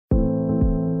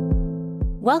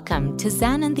Welcome to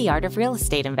Zen and the Art of Real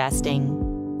Estate Investing.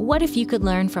 What if you could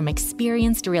learn from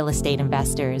experienced real estate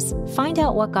investors, find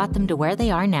out what got them to where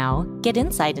they are now, get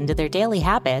insight into their daily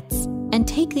habits, and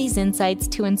take these insights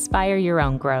to inspire your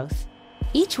own growth?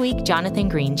 Each week, Jonathan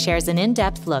Green shares an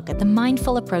in-depth look at the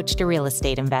mindful approach to real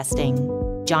estate investing.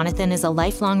 Jonathan is a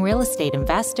lifelong real estate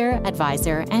investor,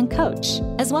 advisor, and coach,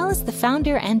 as well as the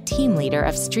founder and team leader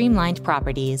of Streamlined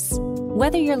Properties.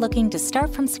 Whether you're looking to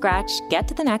start from scratch, get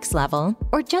to the next level,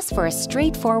 or just for a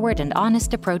straightforward and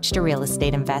honest approach to real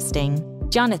estate investing,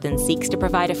 Jonathan seeks to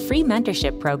provide a free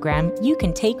mentorship program you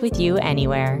can take with you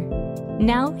anywhere.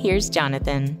 Now, here's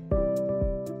Jonathan.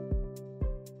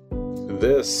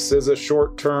 This is a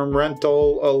short-term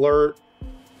rental alert.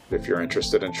 If you're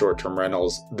interested in short-term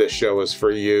rentals, this show is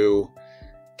for you.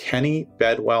 Kenny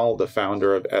Bedwell, the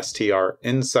founder of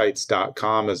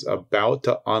STRinsights.com, is about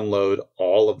to unload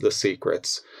all of the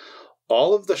secrets.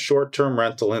 All of the short-term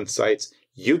rental insights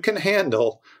you can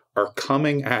handle are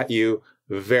coming at you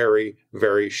very,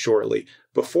 very shortly.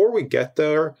 Before we get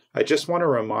there, I just want to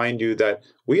remind you that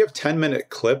we have 10-minute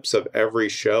clips of every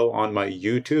show on my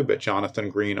YouTube at Jonathan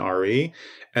Green RE,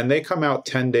 and they come out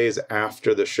 10 days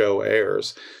after the show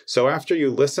airs. So after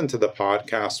you listen to the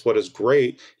podcast, what is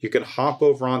great, you can hop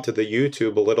over onto the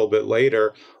YouTube a little bit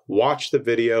later, watch the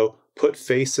video, put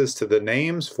faces to the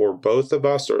names for both of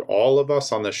us or all of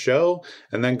us on the show,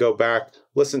 and then go back,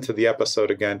 listen to the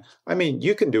episode again. I mean,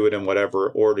 you can do it in whatever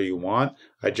order you want.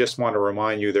 I just want to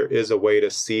remind you there is a way to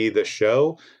see the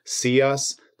show, see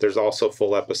us. There's also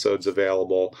full episodes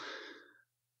available.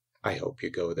 I hope you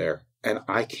go there. And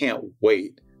I can't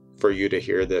wait for you to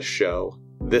hear this show.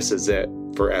 This is it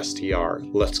for STR.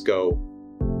 Let's go.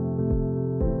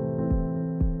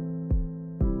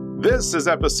 This is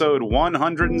episode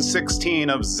 116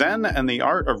 of Zen and the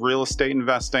Art of Real Estate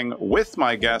Investing with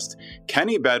my guest,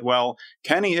 Kenny Bedwell.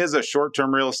 Kenny is a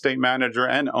short-term real estate manager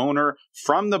and owner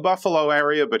from the Buffalo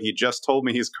area, but he just told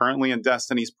me he's currently in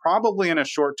Destin. He's probably in a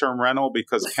short-term rental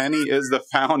because Kenny is the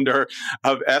founder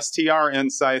of STR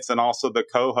Insights and also the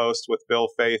co-host with Bill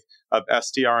Faith of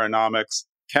STRonomics.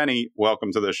 Kenny,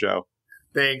 welcome to the show.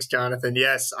 Thanks, Jonathan.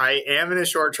 Yes, I am in a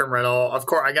short-term rental. Of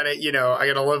course, I gotta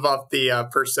live up the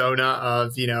persona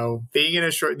of, being in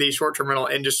the short-term rental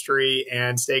industry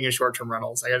and staying in short-term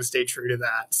rentals. I got to stay true to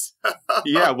that.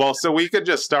 Yeah, well, so we could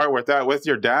just start with that. With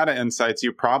your data insights,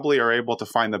 you probably are able to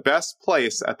find the best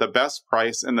place at the best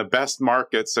price in the best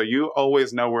market, so you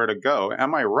always know where to go.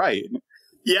 Am I right?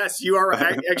 Yes, you are.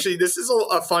 Actually, this is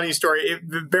a funny story.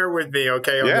 Bear with me,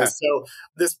 okay, on this. So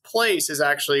this place is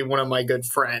actually one of my good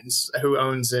friends who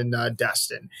owns in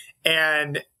Destin.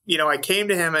 And, I came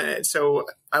to him. And so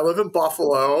I live in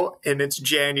Buffalo and it's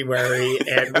January.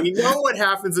 And we know what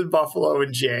happens in Buffalo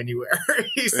in January.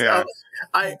 So yeah.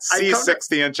 I see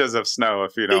 60 inches of snow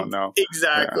if you don't know.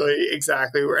 Exactly.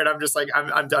 And I'm just like,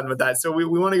 I'm done with that. So we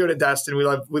want to go to Destin. We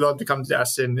love to come to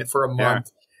Destin for a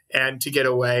month and to get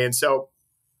away. And so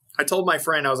I told my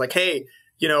friend, I was like, hey,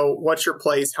 what's your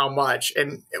place? How much?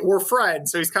 And we're friends.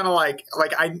 So he's kind of like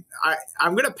I'm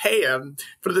going to pay him.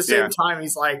 But at the same time,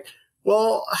 he's like,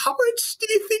 well, how much do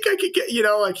you think I could get?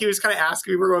 He was kind of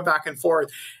asking, we were going back and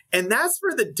forth. And that's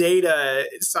where the data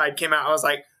side came out. I was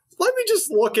like, let me just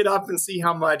look it up and see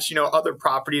how much, other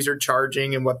properties are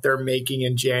charging and what they're making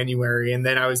in January. And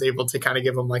then I was able to kind of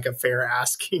give them like a fair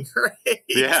asking rate.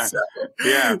 Yeah. So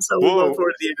we'll go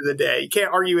forward at the end of the day. You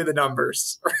can't argue with the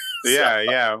numbers.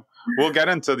 Yeah. We'll get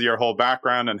into your whole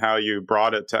background and how you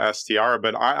brought it to STR.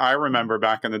 But I remember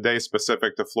back in the day,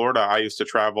 specific to Florida, I used to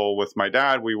travel with my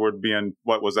dad. We would be in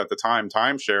what was at the time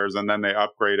timeshares, and then they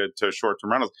upgraded to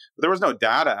short-term rentals. But there was no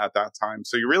data at that time.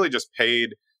 So you really just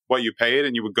paid what you paid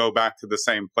and you would go back to the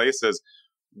same places.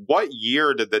 What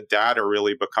year did the data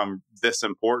really become this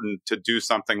important to do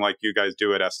something like you guys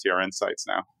do at STR Insights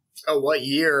now? Oh, what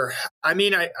year? I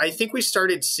mean, I think we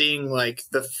started seeing like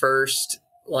the first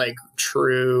like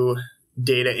true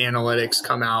data analytics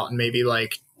come out in maybe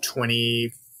like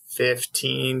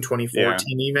 2015,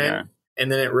 2014 even. Yeah.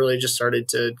 And then it really just started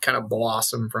to kind of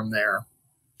blossom from there.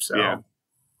 So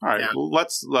all right,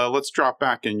 let's drop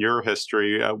back in your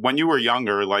history. When you were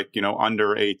younger,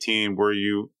 under 18, were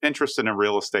you interested in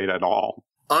real estate at all?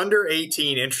 Under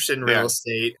 18, interested in real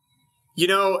estate.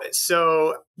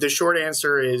 So the short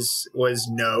answer was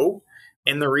no.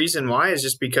 And the reason why is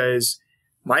just because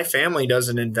my family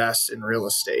doesn't invest in real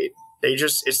estate.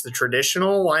 It's the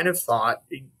traditional line of thought.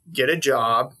 Get a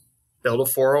job, build a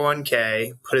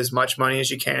 401k, put as much money as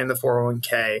you can in the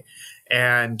 401k,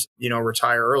 and,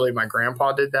 retire early. My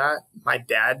grandpa did that. My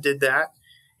dad did that.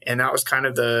 And that was kind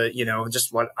of the,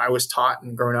 just what I was taught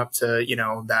and grown up to,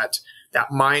 that that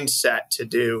mindset to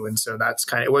do. And so that's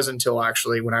it wasn't until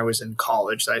actually when I was in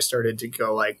college that I started to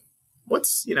go like, what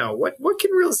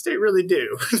can real estate really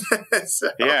do? So,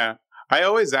 yeah. I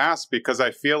always ask because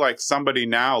I feel like somebody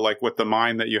now, like with the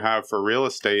mind that you have for real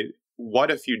estate,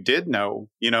 what if you did know,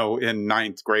 in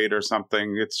ninth grade or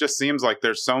something? It just seems like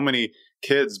there's so many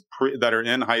kids that are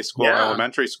in high school,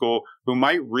 elementary school, who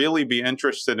might really be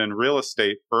interested in real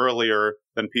estate earlier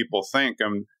than people think.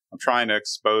 I'm trying to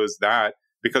expose that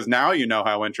because now you know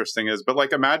how interesting it is. But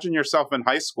like, imagine yourself in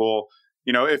high school.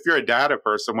 If you're a data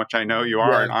person, which I know you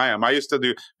are and I am, I used to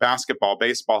do basketball,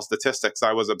 baseball statistics.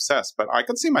 I was obsessed, but I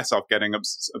could see myself getting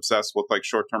obsessed with like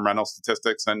short-term rental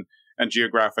statistics and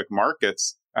geographic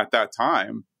markets at that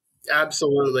time.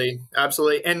 Absolutely.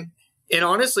 Absolutely. And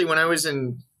honestly, when I was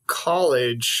in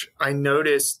college, I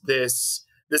noticed this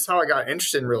is how I got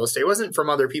interested in real estate. It wasn't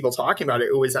from other people talking about it.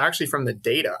 It was actually from the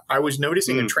data. I was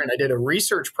noticing a trend. I did a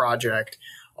research project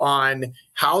on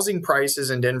housing prices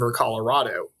in Denver,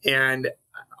 Colorado. And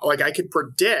like I could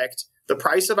predict the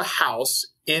price of a house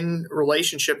in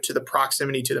relationship to the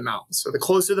proximity to the mountains. So the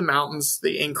closer the mountains,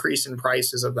 the increase in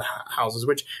prices of the houses,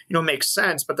 which, makes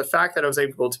sense. But the fact that I was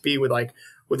able to be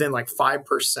within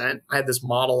 5%, I had this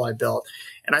model I built.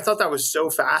 And I thought that was so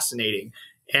fascinating.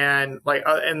 And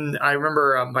and I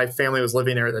remember my family was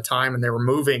living there at the time, and they were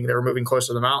moving closer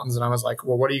to the mountains. And I was like,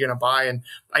 well, what are you going to buy? And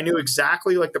I knew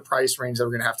exactly the price range that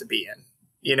we're going to have to be in.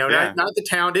 Not the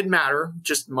town, didn't matter.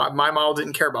 Just my model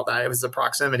didn't care about that. It was the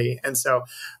proximity. And so,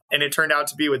 and it turned out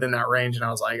to be within that range. And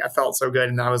I was like, I felt so good.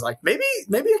 And I was like, maybe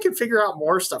I can figure out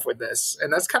more stuff with this.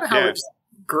 And that's kind of how it just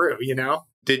grew,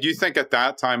 Did you think at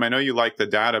that time, I know you like the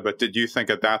data, but did you think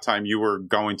at that time you were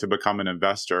going to become an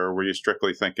investor? Or were you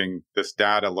strictly thinking this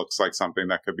data looks like something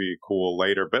that could be cool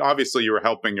later? But obviously you were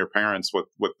helping your parents with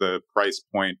the price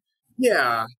point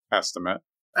estimate.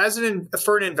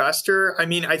 For an investor,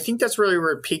 I think that's really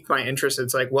where it piqued my interest.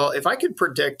 It's like, well, if I could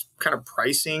predict kind of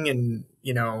pricing and,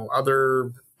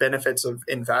 other benefits of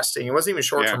investing, it wasn't even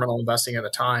short-term rental investing at the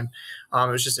time.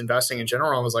 It was just investing in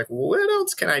general. I was like, what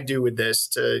else can I do with this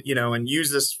to, and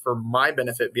use this for my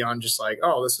benefit beyond just like,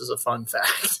 oh, this is a fun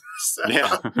fact. So,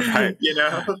 right.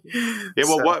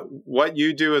 Well, what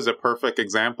you do is a perfect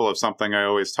example of something I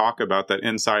always talk about, that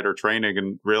insider training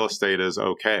in real estate is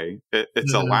okay.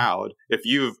 It's allowed. If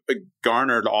you've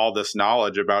garnered all this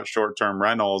knowledge about short-term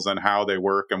rentals and how they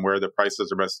work and where the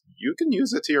prices are best, you can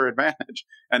use it to your advantage.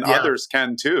 And others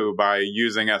can too by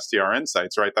using STR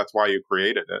Insights, right? That's why you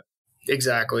created it.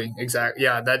 Exactly.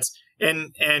 Yeah, that's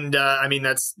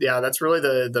that's really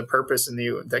the purpose and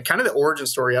the kind of the origin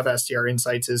story of STR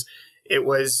Insights is it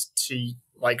was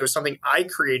something I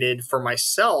created for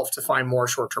myself to find more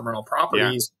short-term rental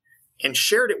properties and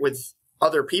shared it with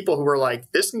other people who were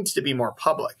like, this needs to be more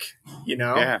public,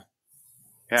 Yeah.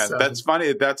 So, that's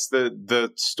funny. That's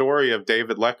the story of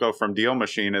David Lecko from Deal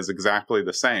Machine is exactly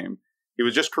the same. He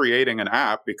was just creating an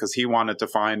app because he wanted to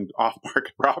find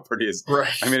off-market properties. Right.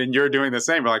 And you're doing the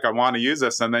same. You're like, I want to use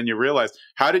this. And then you realize,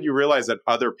 how did you realize that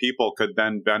other people could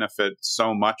then benefit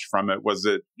so much from it? Was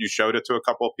it, you showed it to a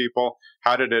couple of people?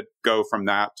 How did it go from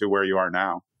that to where you are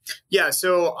now? Yeah.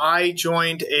 So I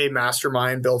joined a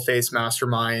mastermind, Bill Faith's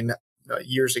mastermind,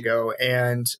 years ago.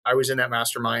 And I was in that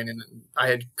mastermind and I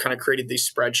had kind of created these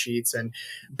spreadsheets, and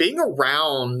being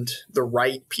around the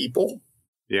right people.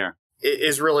 Yeah.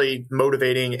 Is really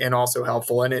motivating and also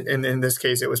helpful. And in this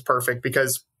case, it was perfect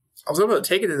because I was able to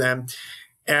take it to them.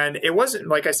 And it wasn't,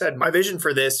 like I said, my vision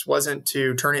for this wasn't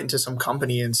to turn it into some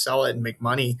company and sell it and make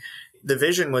money. The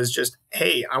vision was just,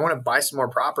 hey, I want to buy some more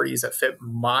properties that fit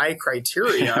my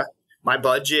criteria, my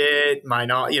budget,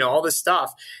 all this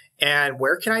stuff. And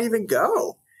where can I even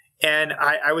go? And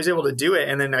I was able to do it.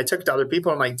 And then I took it to other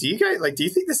people. I'm like, do you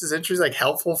think this is interesting,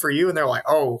 helpful for you? And they're like,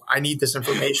 oh, I need this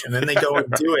information. And then they go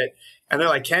and do it. And they're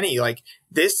like, Kenny,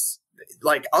 this,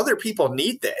 other people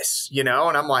need this, And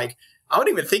I'm like, I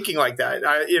wasn't even thinking like that.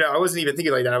 I wasn't even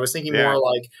thinking like that. I was thinking more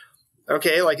like,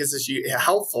 okay, is this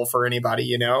helpful for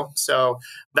anybody, So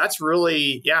that's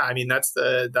really, that's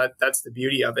the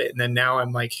beauty of it. And then now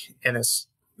I'm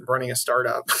running a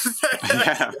startup.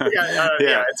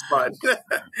 It's fun.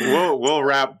 We'll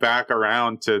wrap back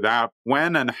around to that.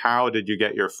 When and how did you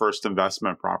get your first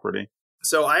investment property?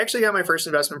 So I actually got my first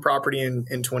investment property in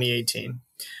 2018.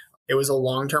 It was a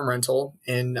long-term rental.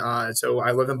 So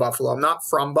I live in Buffalo. I'm not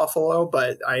from Buffalo,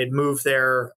 but I had moved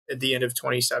there at the end of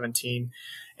 2017.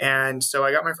 And so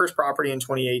I got my first property in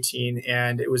 2018,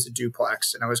 and it was a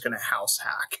duplex, and I was going to house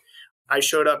hack. I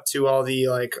showed up to all the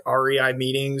like REI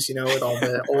meetings, you know, with all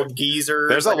the old geezers.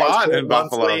 There's a lot in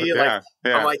Buffalo. Yeah,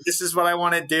 I'm like, this is what I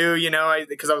want to do, you know,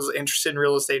 because I was interested in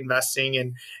real estate investing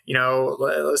and, you know,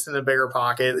 listen to Bigger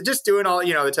Pocket, just doing all,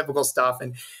 you know, the typical stuff.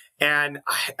 And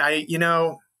I you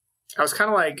know, I was kind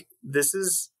of like, this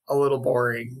is a little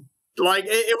boring. Like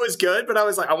it was good, but I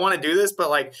was like, I want to do this. But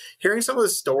like hearing some of the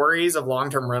stories of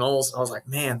long-term rentals, I was like,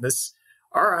 man,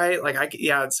 all right. Like,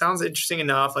 yeah, it sounds interesting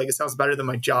enough. Like, it sounds better than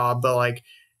my job, but like,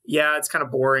 yeah, it's kind of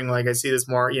boring. Like, I see this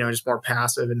more, you know, just more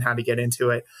passive and how to get into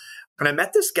it. And I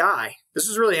met this guy. This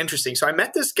was really interesting. So I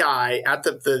met this guy at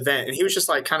the event, and he was just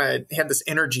like kind of had this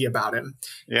energy about him.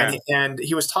 Yeah. And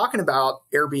he was talking about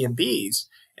Airbnbs.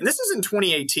 And this is in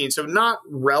 2018. So not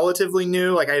relatively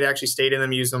new. Like, I had actually stayed in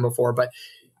them, used them before, but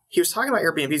he was talking about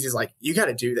Airbnbs. He's like, you got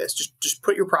to do this. Just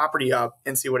put your property up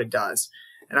and see what it does.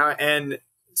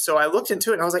 So I looked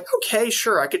into it and I was like, okay,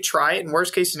 sure, I could try it. In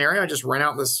worst case scenario, I just rent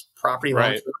out this property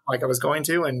like I was going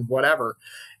to and whatever.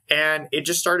 And it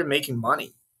just started making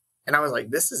money. And I was like,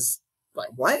 this is like,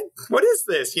 what is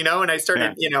this? You know? And I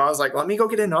started, you know, I was like, let me go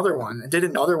get another one. I did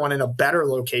another one in a better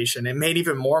location. It made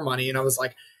even more money. And I was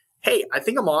like, hey, I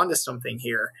think I'm onto something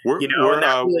here. Were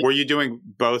you doing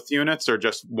both units or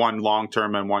just one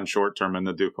long-term and one short-term in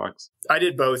the duplex? I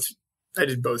did both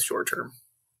short-term.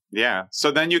 Yeah.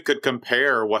 So then you could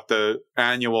compare what the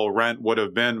annual rent would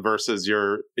have been versus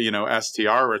your, you know,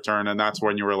 STR return. And that's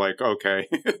when you were like, okay,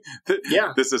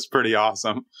 this is pretty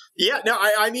awesome. Yeah. No,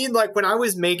 I mean, like when I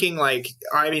was making I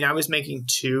was making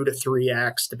 2 to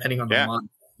 3x depending on the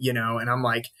month, you know, and I'm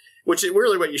like, which is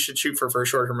really what you should shoot for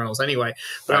short-term rentals anyway.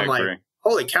 But I'm like,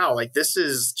 holy cow, like this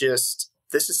is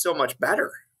so much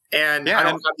better. And I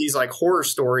don't have these like horror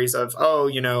stories of, oh,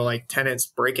 you know, like tenants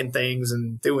breaking things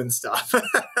and doing stuff.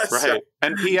 Right.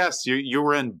 And P.S., you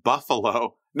were in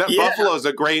Buffalo. Now, Buffalo is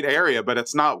a great area, but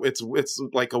it's not, it's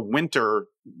like a winter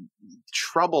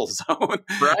trouble zone.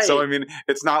 Right. So, I mean,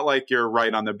 it's not like you're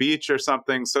right on the beach or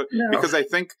something. So, because I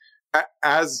think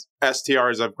as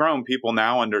STRs have grown, people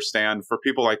now understand. For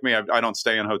people like me, I don't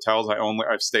stay in hotels.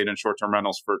 I've stayed in short-term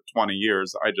rentals for 20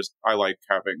 years. I like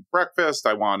having breakfast.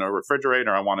 I want a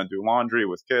refrigerator. I want to do laundry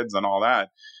with kids and all that.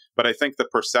 But I think the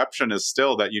perception is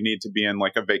still that you need to be in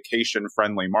like a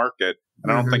vacation-friendly market.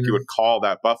 And I don't think you would call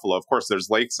that Buffalo. Of course, there's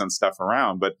lakes and stuff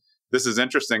around, but this is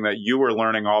interesting that you were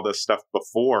learning all this stuff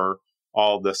before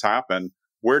all this happened.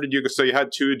 Where did you go? So you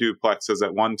had 2 duplexes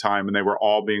at one time and they were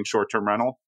all being short-term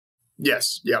rental?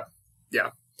 Yes. Yep.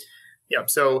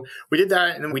 So we did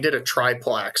that, and then we did a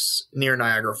triplex near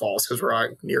Niagara Falls because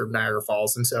we're near Niagara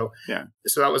Falls, and so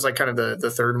so that was like kind of the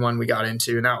third one we got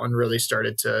into, and that one really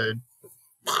started to,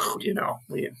 you know,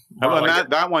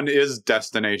 that one is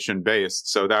destination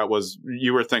based. So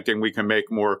you were thinking we can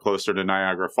make more closer to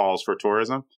Niagara Falls for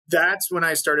tourism. That's when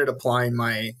I started applying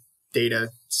my data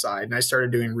side, and I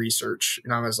started doing research,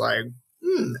 and I was like,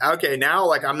 okay, now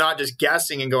like I'm not just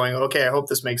guessing and going, okay, I hope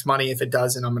this makes money. If it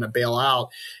doesn't, I'm going to bail out.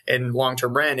 And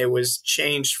long-term rent, it was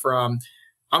changed from,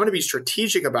 I'm going to be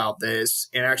strategic about this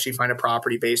and actually find a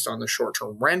property based on the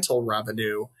short-term rental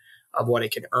revenue of what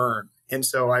it can earn. And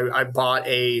so I bought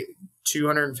a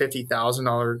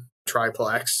 $250,000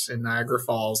 triplex in Niagara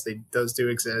Falls. Those do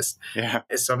exist. Yeah.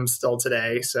 Some still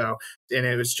today. So, and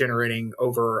it was generating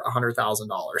over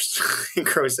 $100,000 in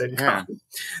gross income. Yeah.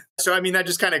 So, I mean, that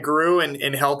just kind of grew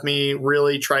and helped me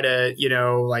really try to, you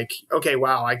know, like, okay,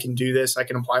 wow, I can do this. I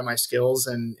can apply my skills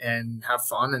and have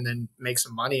fun and then make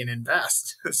some money and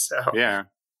invest. So, yeah.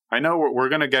 I know we're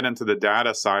going to get into the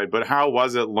data side, but how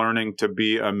was it learning to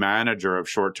be a manager of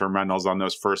short-term rentals on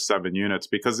those first 7 units?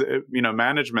 Because, you know,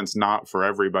 management's not for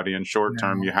everybody in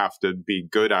short-term. You have to be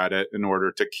good at it in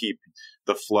order to keep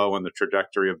the flow and the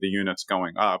trajectory of the units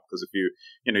going up. Because if you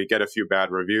get a few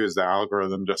bad reviews, the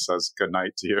algorithm just says good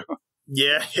night to you.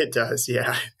 Yeah, it does.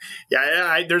 Yeah.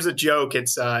 There's a joke.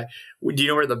 It's, do you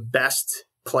know where the best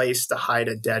place to hide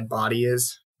a dead body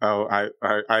is? Oh,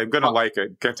 I'm going to like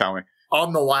it. Tell me.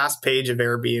 On the last page of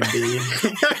Airbnb.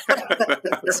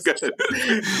 That's good.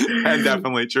 And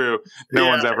definitely true. No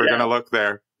one's ever going to look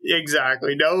there.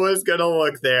 Exactly. No one's going to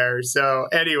look there. So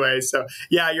anyway,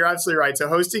 you're absolutely right. So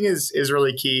hosting is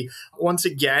really key. Once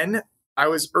again, I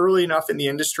was early enough in the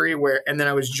industry and then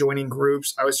I was joining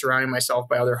groups. I was surrounding myself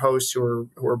by other hosts who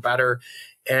were better,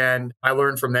 and I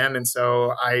learned from them. And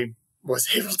so I was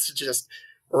able to just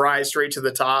rise straight to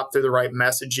the top through the right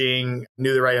messaging,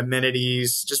 knew the right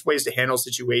amenities, just ways to handle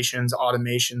situations,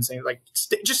 automations, things like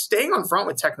just staying on front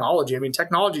with technology. I mean,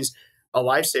 technology's a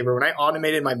lifesaver. When I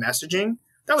automated my messaging,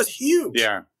 that was huge.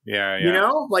 Yeah. You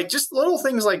know, like just little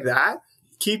things like that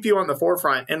keep you on the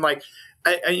forefront. And like,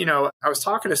 I was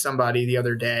talking to somebody the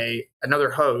other day, another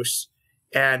host,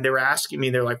 And they were asking me,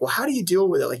 they're like, well, how do you deal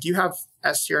with it? Like, you have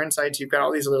STR Insights, you've got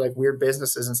all these other like weird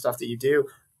businesses and stuff that you do,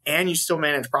 and you still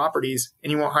manage properties,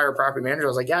 and you won't hire a property manager. I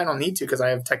was like, yeah, I don't need to because I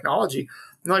have technology. And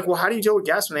they're like, well, how do you deal with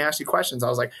guests when they ask you questions? I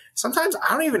was like, sometimes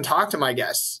I don't even talk to my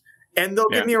guests. And they'll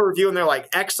give me a review, and they're like,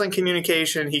 excellent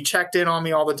communication. He checked in on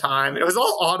me all the time. It was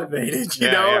all automated, you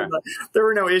know? Yeah. There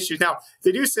were no issues. Now,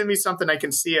 they do send me something, I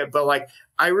can see it, but like,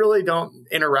 I really don't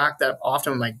interact that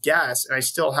often with my guests, and I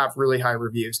still have really high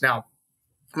reviews. Now,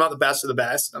 I'm not the best of the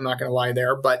best. I'm not going to lie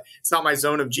there, but it's not my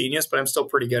zone of genius, but I'm still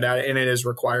pretty good at it, and it is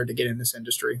required to get in this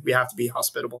industry. We have to be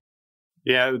hospitable.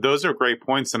 Yeah, those are great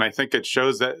points. And I think it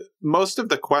shows that most of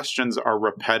the questions are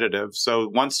repetitive. So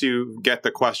once you get the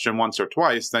question once or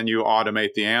twice, then you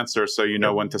automate the answer so you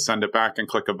know when to send it back and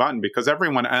click a button, because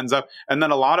everyone ends up. And then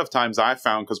a lot of times I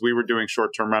found, because we were doing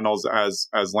short-term rentals as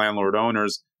landlord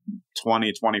owners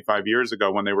 20, 25 years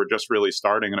ago when they were just really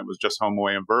starting, and it was just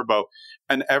HomeAway and Verbo.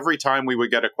 And every time we would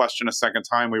get a question a second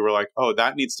time, we were like, oh,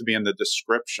 that needs to be in the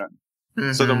description.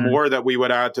 Mm-hmm. So the more that we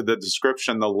would add to the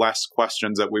description, the less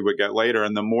questions that we would get later.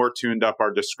 And the more tuned up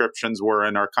our descriptions were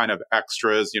and our kind of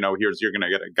extras, you're going to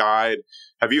get a guide.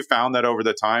 Have you found that over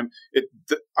the time?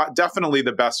 Definitely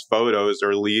the best photos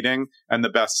are leading and the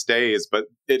best stays, but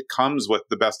it comes with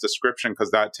the best description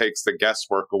because that takes the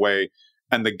guesswork away.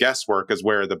 And the guesswork is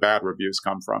where the bad reviews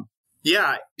come from.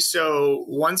 Yeah. So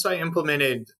once I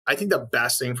implemented, I think the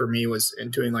best thing for me was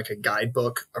in doing like a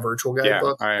guidebook, a virtual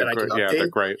guidebook that I could update. Yeah, they're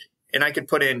great. And I could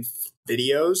put in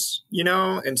videos,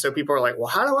 and so people are like, well,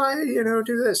 how do I,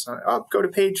 do this? Go to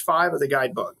page 5 of the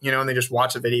guidebook, and they just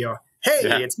watch a video. Hey,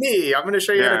 it's me. I'm going to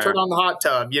show you how to turn on the hot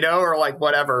tub, or like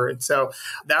whatever. And so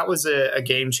that was a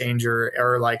game changer,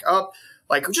 or like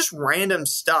just random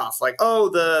stuff like,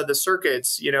 the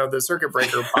circuits, the circuit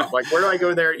breaker pop. Like, where do I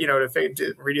go there,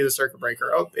 to redo the circuit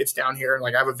breaker? Oh, it's down here. And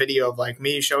like, I have a video of like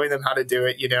me showing them how to do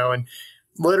it, and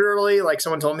literally, like,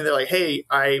 someone told me, they're like, hey,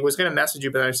 I was going to message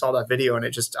you, but then I saw that video and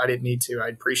I didn't need to. I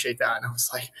appreciate that. And I was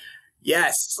like,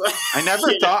 yes. I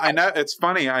never thought, it's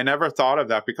funny. I never thought of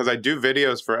that because I do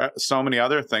videos for so many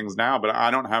other things now, but I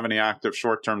don't have any active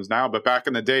short terms now. But back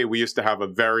in the day, we used to have a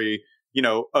very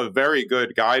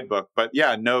good guidebook, but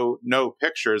no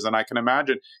pictures. And I can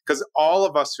imagine, because all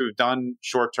of us who've done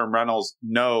short-term rentals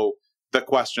know the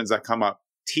questions that come up.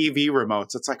 TV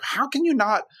remotes. It's like, how can you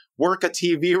not work a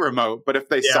TV remote? But if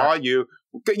they saw you,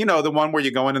 the one where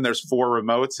you go in and there's 4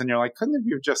 remotes and you're like, couldn't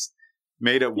you just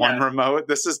made it one remote?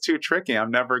 This is too tricky.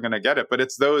 I'm never going to get it. But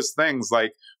it's those things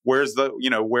like, where's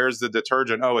the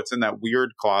detergent? Oh, it's in that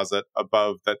weird closet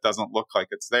above that doesn't look like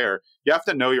it's there. You have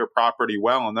to know your property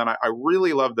well. And then I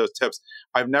really love those tips.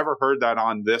 I've never heard that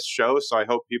on this show, so I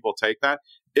hope people take that.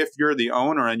 If you're the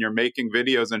owner and you're making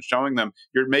videos and showing them,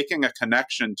 you're making a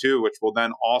connection too, which will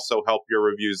then also help your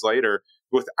reviews later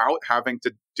without having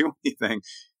to do anything.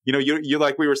 You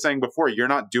like we were saying before, you're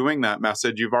not doing that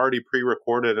message. You've already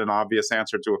pre-recorded an obvious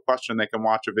answer to a question. They can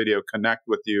watch a video, connect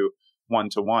with you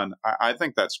one-to-one. I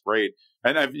think that's great.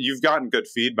 And you've gotten good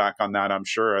feedback on that, I'm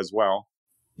sure, as well.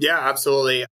 Yeah,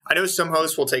 absolutely. I know some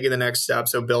hosts will take it the next step.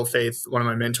 So Bill Faith, one of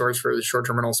my mentors for the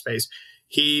short-term rental space,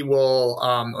 he will,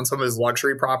 on some of his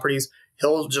luxury properties,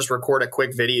 he'll just record a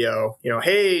quick video,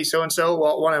 hey, so-and-so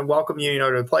want to welcome you,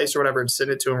 to the place or whatever, and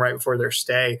send it to them right before their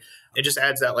stay. It just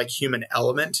adds that like human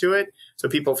element to it. So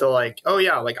people feel like, oh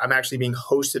yeah, like I'm actually being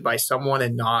hosted by someone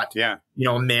and not, a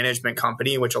management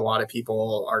company, which a lot of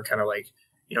people are kind of like,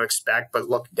 expect, but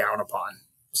look down upon.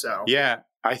 So, yeah.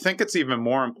 I think it's even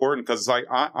more important because like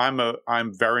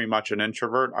I'm very much an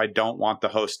introvert. I don't want the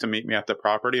host to meet me at the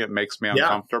property. It makes me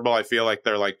uncomfortable. I feel like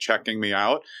they're like checking me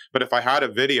out. But if I had a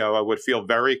video, I would feel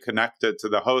very connected to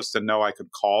the host and know I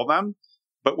could call them,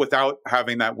 but without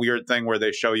having that weird thing where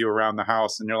they show you around the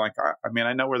house and you're like,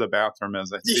 I know where the bathroom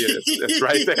is. I see it. It's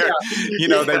right there.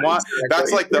 They want,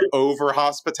 that's like the over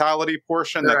hospitality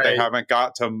portion that they haven't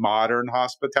got to modern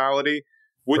hospitality.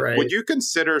 Would you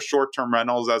consider short-term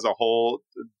rentals as a whole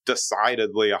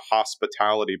decidedly a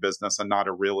hospitality business and not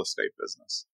a real estate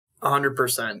business?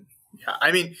 100%. Yeah.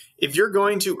 I mean, if you're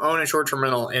going to own a short-term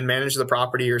rental and manage the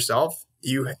property yourself,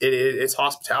 it's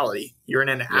hospitality. You're in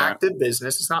an active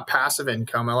business. It's not passive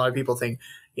income. A lot of people think,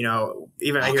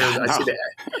 even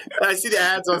I see the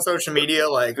ads on social media,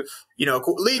 like,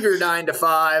 leave your 9 to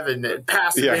 5 and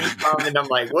passive income. And I'm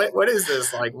like, what is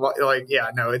this? Like,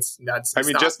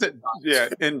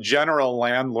 in general,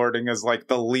 landlording is like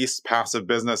the least passive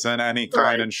business in any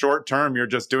kind. And short term, you're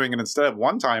just doing it instead of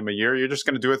 1 time a year. You're just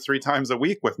going to do it 3 times a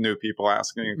week with new people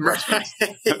asking you questions.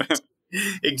 Right.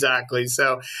 Exactly.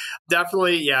 So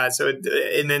definitely, yeah. So,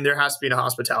 and then there has to be a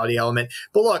hospitality element.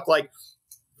 But look, like,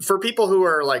 for people who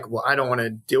are like, well, I don't want to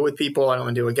deal with people, I don't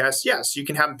want to deal with guests. Yes, you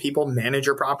can have people manage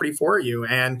your property for you,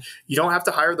 and you don't have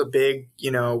to hire the big,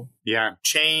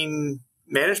 chain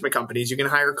management companies. You can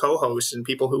hire co-hosts and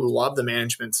people who love the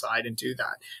management side and do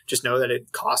that. Just know that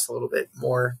it costs a little bit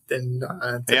more than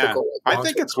typical. I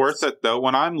think it's worth it though.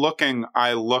 When I'm looking,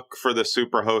 I look for the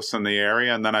super hosts in the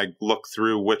area, and then I look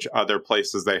through which other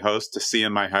places they host to see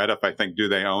in my head if I think, do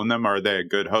they own them? Or are they a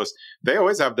good host? They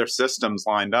always have their systems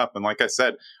lined up. And like I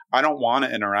said, I don't want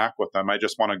to interact with them. I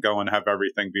just want to go and have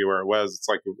everything be where it was. It's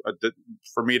like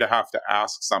for me to have to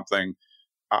ask something,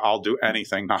 I'll do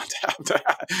anything not to have to,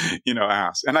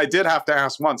 ask. And I did have to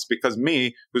ask once because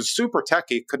me, who's super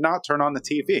techie, could not turn on the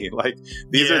TV. Like,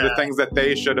 these are the things that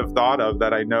they should have thought of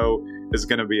that I know is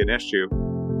going to be an issue.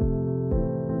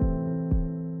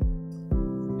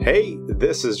 Hey,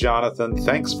 this is Jonathan.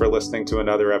 Thanks for listening to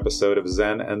another episode of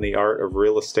Zen and the Art of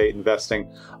Real Estate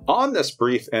Investing. On this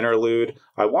brief interlude,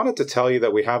 I wanted to tell you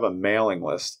that we have a mailing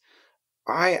list.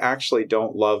 I actually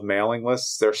don't love mailing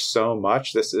lists. There's so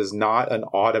much. This is not an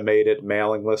automated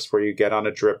mailing list where you get on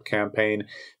a drip campaign.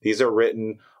 These are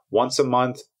written once a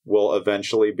month, will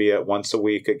eventually be at once a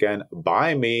week again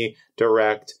by me,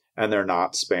 direct, and they're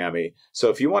not spammy.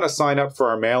 So if you want to sign up for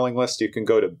our mailing list, you can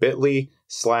go to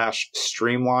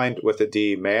bit.ly/streamlined with a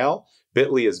D mail.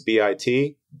 Bit.ly is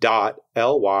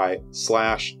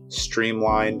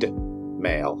bit.ly/streamlined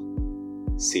mail.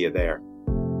 See you there.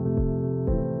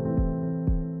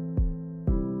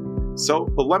 So,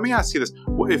 but let me ask you this.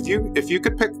 If you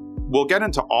could pick, we'll get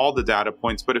into all the data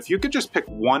points, but if you could just pick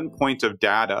one point of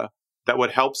data that would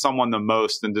help someone the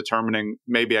most in determining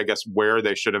maybe, I guess, where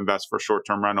they should invest for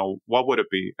short-term rental, what would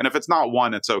it be? And if it's not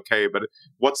one, it's okay. But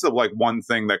what's the one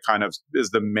thing that kind of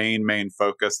is the main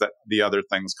focus that the other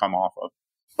things come off of?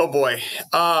 Oh boy.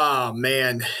 Oh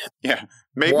man. Yeah.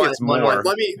 Maybe it's more.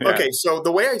 Okay. So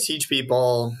the way I teach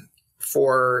people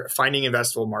for finding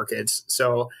investable markets.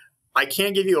 So I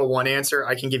can't give you a one answer.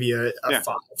 I can give you a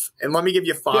 5. And let me give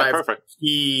you 5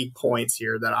 key points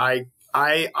here that I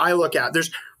look at. There's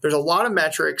a lot of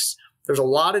metrics. There's a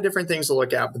lot of different things to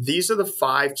look at, but these are the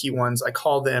 5 key ones. I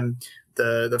call them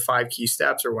the 5 key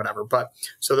steps or whatever. But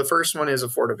so the first one is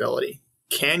affordability.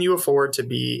 Can you afford to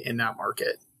be in that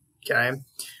market? Okay.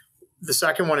 The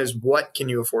second one is what can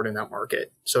you afford in that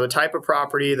market? So the type of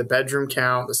property, the bedroom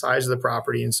count, the size of the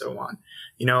property, and so on.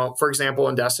 For example,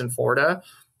 in Destin, Florida,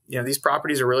 these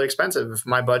properties are really expensive. If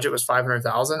my budget was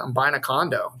 $500,000, I'm buying a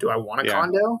condo. Do I want a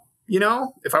condo?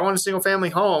 If I want a single family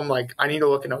home, I need to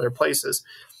look in other places.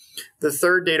 The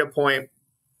third data point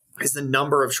is the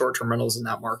number of short-term rentals in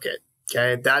that market.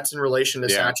 Okay. That's in relation to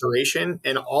saturation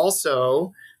and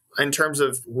also in terms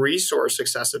of resource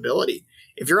accessibility.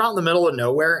 If you're out in the middle of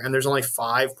nowhere and there's only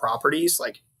 5 properties,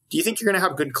 do you think you're going to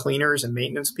have good cleaners and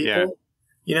maintenance people?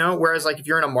 Whereas if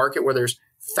you're in a market where there's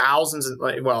thousands of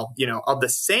the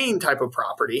same type of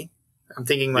property, I'm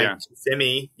thinking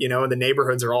Simi, and the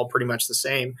neighborhoods are all pretty much the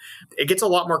same. It gets a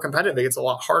lot more competitive. It gets a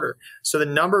lot harder. So the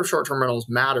number of short-term rentals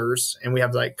matters, and we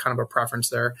have kind of a preference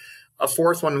there. A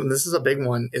fourth one, and this is a big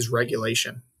one, is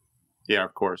regulation. Yeah,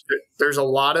 of course. There's a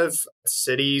lot of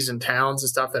cities and towns and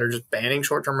stuff that are just banning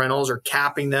short-term rentals or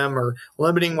capping them or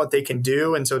limiting what they can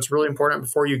do. And so it's really important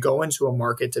before you go into a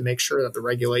market to make sure that the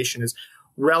regulation is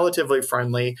relatively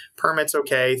friendly, permits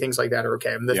okay, things like that are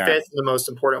okay. And the fifth, the most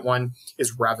important one,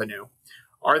 is revenue.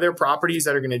 Are there properties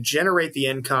that are going to generate the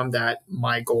income that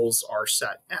my goals are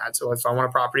set at? So if I want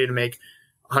a property to make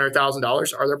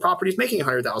 $100,000, are there properties making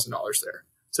 $100,000 there?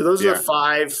 So those are the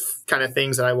 5 kind of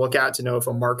things that I look at to know if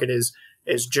a market is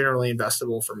generally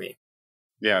investable for me.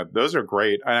 Yeah, those are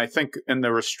great. And I think in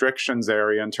the restrictions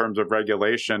area in terms of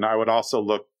regulation, I would also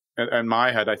look in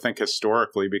my head, I think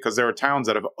historically, because there are towns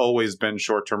that have always been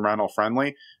short-term rental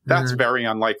friendly, that's very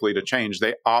unlikely to change.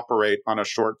 They operate on a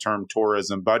short-term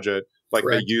tourism budget like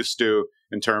they used to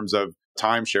in terms of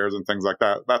timeshares and things like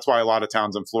that. That's why a lot of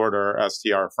towns in Florida are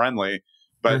STR friendly.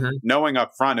 But knowing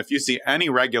up front, if you see any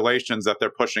regulations that they're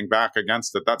pushing back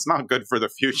against it, that's not good for the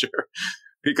future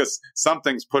because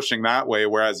something's pushing that way.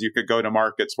 Whereas you could go to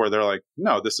markets where they're like,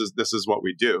 no, this is what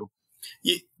we do.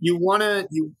 You want to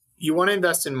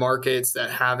invest in markets that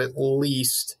have at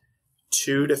least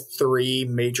 2 to 3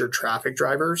 major traffic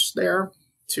drivers there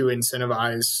to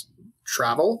incentivize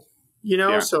travel,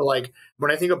 So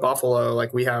when I think of Buffalo,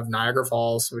 we have Niagara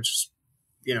Falls, which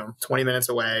is, 20 minutes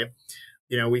away.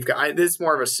 We've got, this is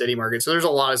more of a city market. So there's a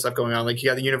lot of stuff going on. You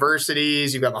got the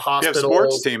universities, you've got the hospitals. You have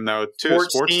sports team though, too.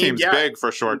 Sports team's big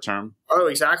for short term. Oh,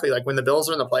 exactly. When the Bills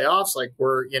are in the playoffs,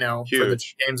 we're, huge. For the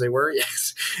games they were,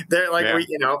 yes. They're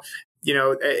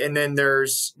and then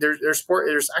there's sport.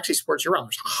 There's actually sports year round.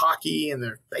 There's hockey and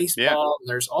there's baseball and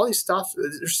there's all these stuff.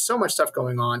 There's so much stuff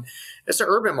going on. It's an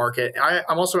urban market.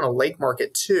 I'm also in a lake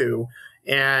market too.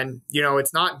 And,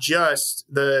 it's not just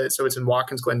so it's in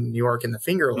Watkins Glen, New York, in the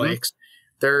Finger Lakes.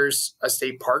 There's a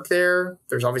state park there.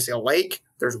 There's obviously a lake.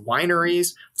 There's wineries.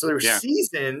 So there's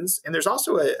seasons. And there's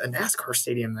also a NASCAR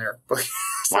stadium there.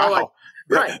 So wow.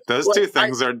 Right. Those two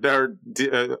things are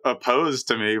opposed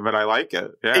to me, but I like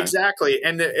it. Yeah. Exactly.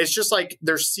 And it's just like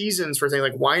there's seasons for things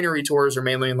like winery tours are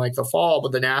mainly in like the fall,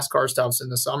 but the NASCAR stuff's in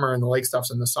the summer and the lake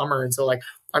stuff's in the summer. And so like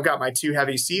I've got my two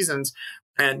heavy seasons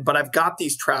but I've got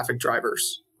these traffic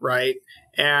drivers, right?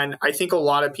 And I think a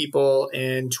lot of people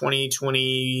in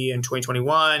 2020 and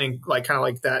 2021 and like kind of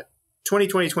like that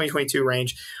 2020, 2022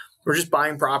 range were just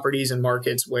buying properties in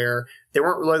markets where they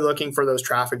weren't really looking for those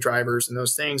traffic drivers and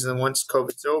those things. And then once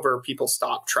COVID's over, people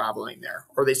stop traveling there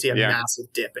or they see a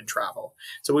massive dip in travel.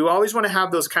 So we always want to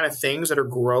have those kind of things that are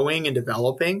growing and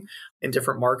developing in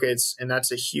different markets. And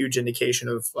that's a huge indication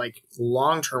of like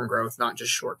long-term growth, not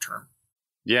just short-term.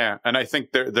 Yeah. And I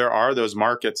think there are those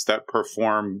markets that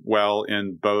perform well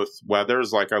in both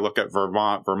weathers. Like I look at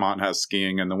Vermont. Vermont has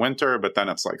skiing in the winter, but then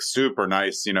it's like super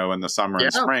nice, in the summer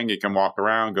and spring. You can walk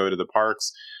around, go to the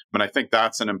parks. But I think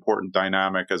that's an important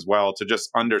dynamic as well to just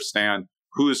understand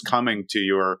who's coming to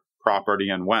your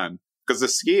property and when. Because the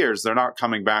skiers, they're not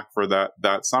coming back for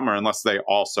that summer unless they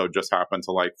also just happen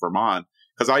to like Vermont.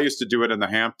 Because I used to do it in the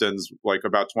Hamptons like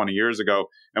about 20 years ago,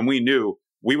 and we knew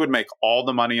we would make all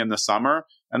the money in the summer,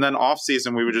 and then off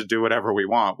season, we would just do whatever we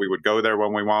want. We would go there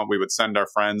when we want. We would send our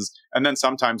friends. And then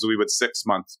sometimes we would 6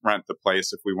 months rent the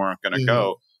place if we weren't going to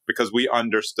go because we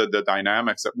understood the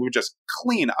dynamics that we would just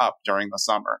clean up during the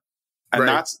summer. And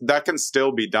that can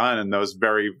still be done in those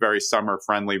very, very summer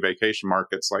friendly vacation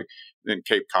markets like in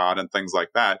Cape Cod and things like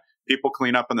that. People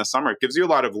clean up in the summer. It gives you a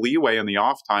lot of leeway in the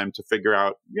off time to figure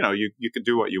out, you can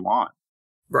do what you want.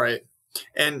 Right.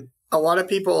 And a lot of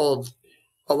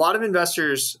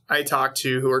investors I talk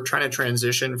to who are trying to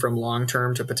transition from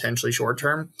long-term to potentially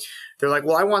short-term, they're like,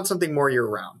 well, I want something more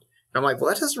year-round. And I'm like,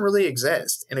 well, that doesn't really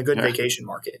exist in a good vacation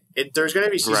market. There's going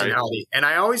to be seasonality. Right. And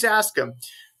I always ask them,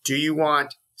 do you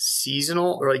want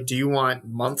seasonal or like, do you want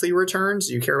monthly returns?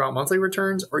 Do you care about monthly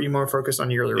returns or are you more focused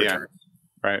on yearly returns?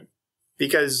 Right.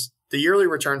 Because the yearly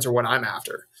returns are what I'm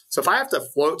after. So if I have to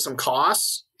float some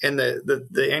costs and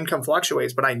the income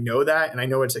fluctuates, but I know that and I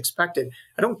know it's expected,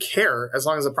 I don't care as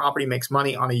long as the property makes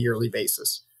money on a yearly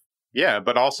basis. Yeah,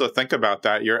 but also think about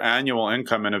that. Your annual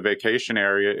income in a vacation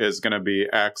area is going to be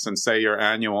X, and say your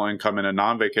annual income in a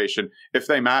non-vacation, if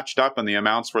they matched up and the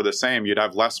amounts were the same, you'd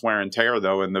have less wear and tear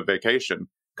though in the vacation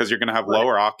because you're going to have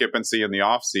lower occupancy in the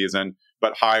off season,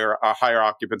 but higher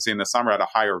occupancy in the summer at a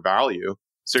higher value.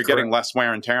 So you're getting less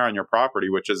wear and tear on your property,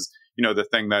 which is the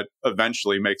thing that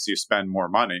eventually makes you spend more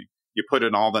money. You put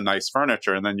in all the nice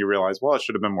furniture and then you realize, well, it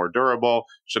should have been more durable.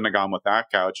 Shouldn't have gone with that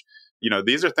couch.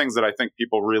 These are things that I think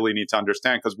people really need to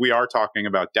understand because we are talking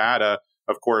about data,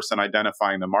 of course, and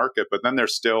identifying the market. But then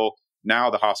there's still now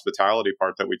the hospitality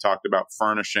part that we talked about,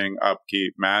 furnishing,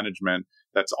 upkeep, management.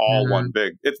 That's all one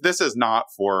big. This is not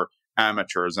for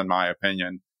amateurs, in my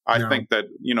opinion. I think that,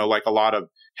 like a lot of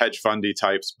hedge fundy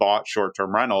types bought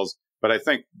short-term rentals. But I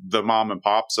think the mom and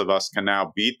pops of us can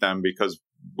now beat them because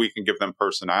we can give them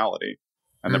personality.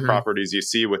 And the properties you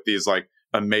see with these like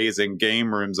amazing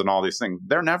game rooms and all these things,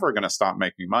 they're never going to stop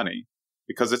making money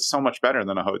because it's so much better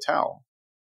than a hotel.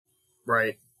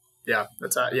 Right. Yeah.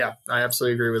 I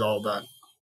absolutely agree with all of that.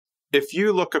 If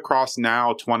you look across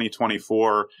now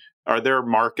 2024, are there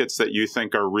markets that you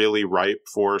think are really ripe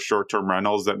for short-term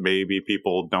rentals that maybe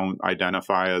people don't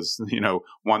identify as,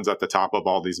 ones at the top of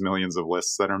all these millions of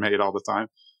lists that are made all the time?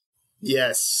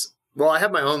 Yes. Well, I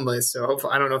have my own list, so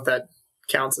hopefully, I don't know if that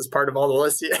counts as part of all the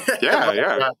lists yet.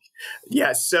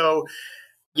 Yeah. So,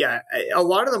 a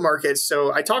lot of the markets.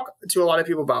 So I talk to a lot of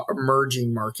people about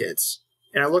emerging markets,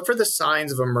 and I look for the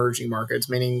signs of emerging markets,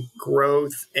 meaning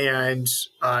growth and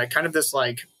kind of this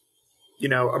like,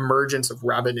 emergence of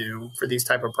revenue for these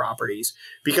type of properties.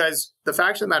 Because the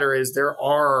fact of the matter is there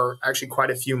are actually quite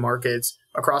a few markets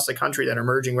across the country that are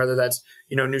emerging, whether that's,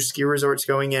 new ski resorts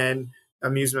going in,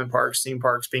 amusement parks, theme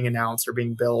parks being announced or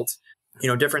being built,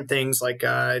 different things like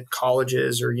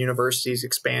colleges or universities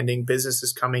expanding,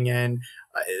 businesses coming in,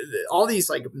 all these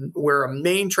like where a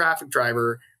main traffic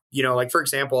driver, like for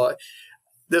example,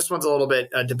 this one's a little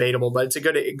bit debatable, but it's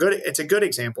a good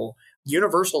example.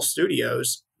 Universal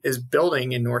Studios is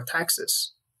building in North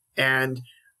Texas. And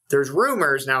there's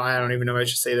rumors, now I don't even know if I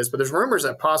should say this, but there's rumors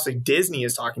that possibly Disney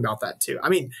is talking about that too. I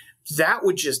mean, that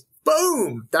would just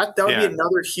boom, that would be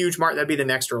another huge market. That'd be the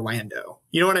next Orlando.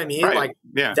 You know what I mean? Right. Like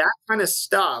that kind of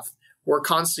stuff we're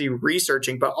constantly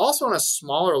researching, but also on a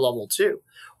smaller level too.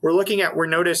 We're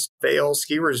noticed Vail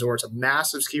Ski Resorts, a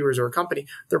massive ski resort company.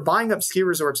 They're buying up ski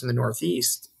resorts in the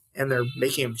Northeast and they're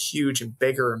making them huge and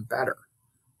bigger and better.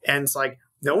 And it's like,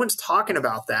 no one's talking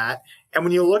about that. And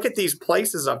when you look at these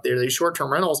places up there, these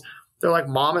short-term rentals, they're like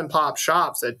mom and pop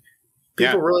shops that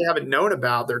people really haven't known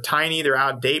about. They're tiny, they're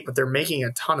out of date, but they're making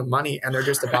a ton of money and they're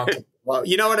just about to blow.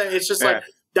 You know what? It's just like,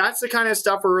 that's the kind of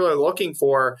stuff we're really looking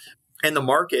for in the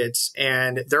markets.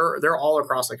 And they're all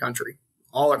across the country,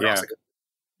 the country.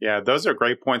 Yeah, those are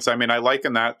great points. I mean, I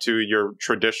liken that to your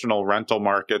traditional rental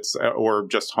markets or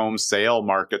just home sale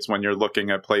markets when you're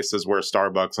looking at places where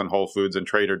Starbucks and Whole Foods and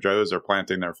Trader Joe's are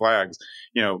planting their flags.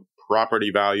 You know, property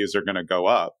values are going to go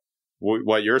up.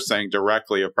 What you're saying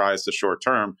directly applies to short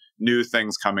term, new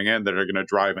things coming in that are going to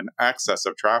drive an excess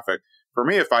of traffic. For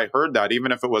me, if I heard that,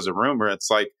 even if it was a rumor, it's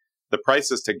like the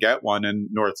prices to get one in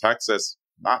North Texas,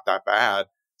 not that bad.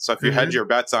 So if you hedge your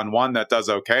bets on one that does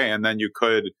okay, and then you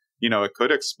could, it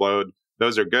could explode.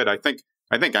 Those are good. I think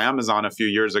Amazon a few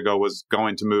years ago was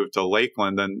going to move to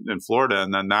Lakeland in Florida,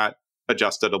 and then that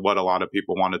adjusted to what a lot of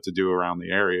people wanted to do around the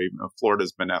area.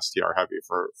 Florida's been STR heavy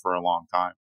for a long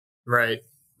time. Right.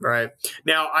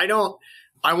 Now,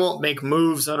 I won't make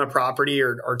moves on a property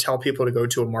or tell people to go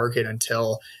to a market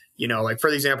until, like for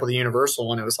example, the Universal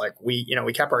one, it was like, we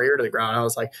kept our ear to the ground. I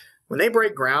was like, when they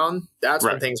break ground, that's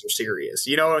when things are serious.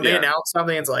 When they announce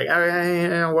something, it's like,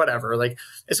 whatever. Like,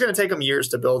 it's going to take them years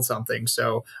to build something.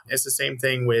 So it's the same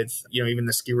thing with, even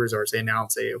the ski resorts. They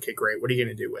announce, okay, great. What are you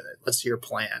going to do with it? Let's see your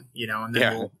plan, and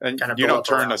then we'll kind of you don't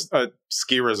turn a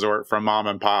ski resort from mom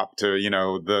and pop to,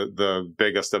 the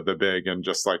biggest of the big in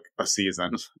just like a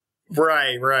season.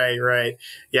 Right.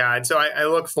 Yeah. And so I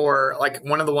look for, like,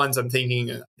 one of the ones I'm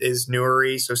thinking is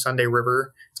Newry. So Sunday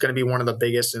River. It's going to be one of the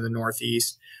biggest in the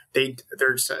Northeast.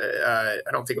 There's I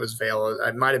don't think it was Vail.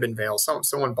 It might have been Vail.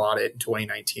 Someone bought it in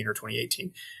 2019 or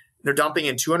 2018. They're dumping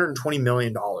in $220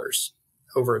 million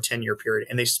over a 10-year period,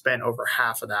 and they spent over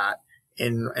half of that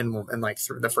in like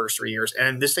through the first 3 years.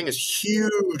 And this thing is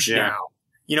huge now.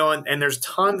 And there's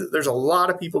a lot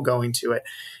of people going to it,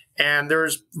 and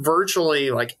there's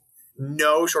virtually like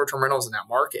no short-term rentals in that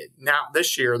market. Now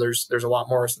this year there's a lot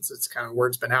more since it's kind of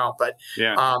word's been out. But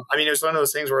I mean, it was one of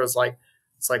those things where it's like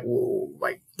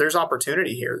there's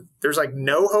opportunity here. There's like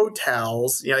no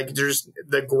hotels, like there's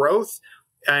the growth,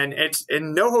 and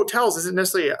no hotels isn't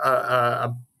necessarily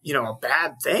a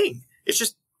bad thing. It's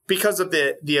just because of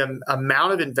the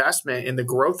amount of investment in the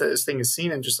growth that this thing has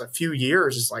seen in just a few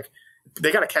years is like,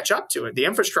 they got to catch up to it. The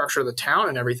infrastructure of the town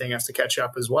and everything has to catch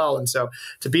up as well. And so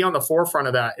to be on the forefront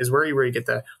of that is where you get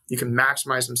you can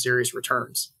maximize some serious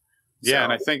returns. Yeah,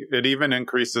 and I think it even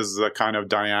increases the kind of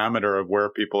diameter of where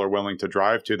people are willing to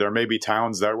drive to. There may be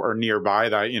towns that are nearby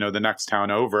that, the next town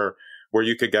over, where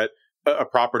you could get a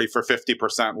property for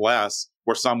 50% less,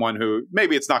 where someone who,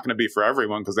 maybe it's not going to be for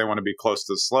everyone because they want to be close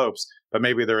to the slopes, but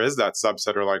maybe there is that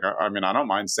subset or like, I mean, I don't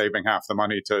mind saving half the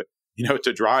money to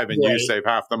drive, and you save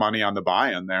half the money on the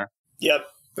buy-in there. Yep.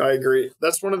 I agree.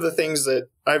 That's one of the things that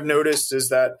I've noticed is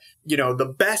that,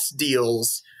 the best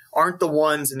deals aren't the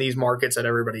ones in these markets that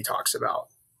everybody talks about.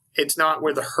 It's not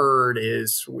where the herd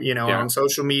is, on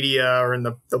social media or in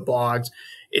the blogs.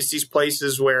 It's these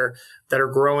places that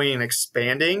are growing and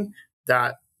expanding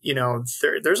that,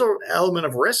 there's an element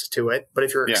of risk to it. But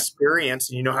if you're experienced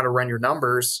and you know how to run your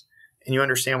numbers and you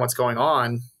understand what's going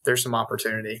on, there's some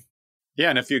opportunity. Yeah,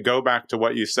 and if you go back to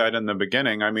what you said in the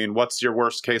beginning, I mean, what's your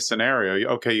worst case scenario?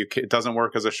 Okay, it doesn't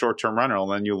work as a short-term rental,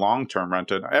 then you long-term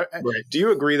rent it. Right. Do you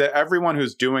agree that everyone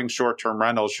who's doing short-term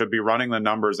rentals should be running the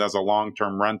numbers as a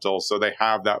long-term rental so they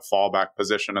have that fallback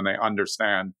position and they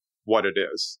understand what it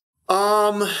is?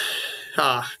 That's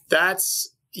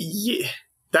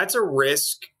a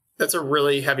risk. That's a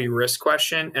really heavy risk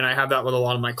question, and I have that with a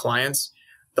lot of my clients.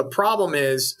 The problem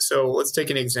is, so let's take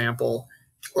an example.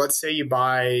 Let's say you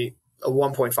buy a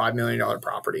 $1.5 million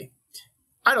property.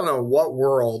 I don't know what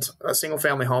world a single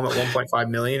family home at $1.5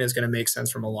 million is going to make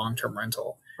sense from a long-term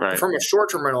rental. Right. From a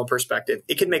short-term rental perspective,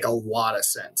 it can make a lot of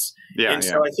sense.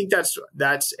 So I think that's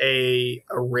a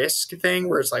risk thing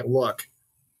where it's like, look,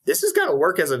 this has got to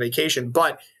work as a vacation,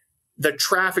 but the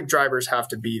traffic drivers have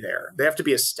to be there. They have to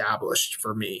be established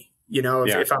for me,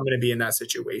 if I'm going to be in that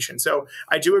situation. So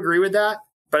I do agree with that.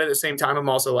 But at the same time, I'm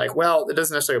also like, well, it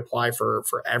doesn't necessarily apply for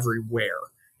everywhere.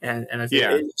 And I think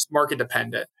it's market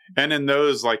dependent. And in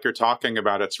those, like you're talking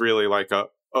about, it's really like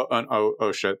an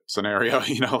oh shit scenario,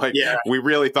 like we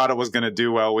really thought it was going to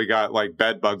do well. We got like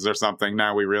bed bugs or something.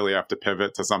 Now we really have to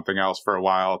pivot to something else for a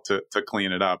while to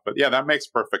clean it up. But yeah, that makes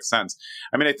perfect sense.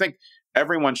 I mean, I think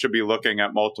everyone should be looking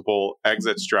at multiple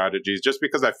exit strategies, just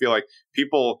because I feel like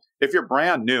people, if you're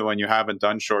brand new and you haven't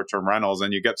done short-term rentals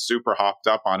and you get super hopped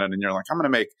up on it and you're like, I'm going to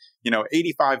make,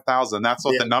 85,000. That's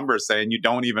what the numbers say. And you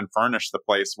don't even furnish the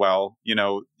place well,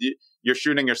 you're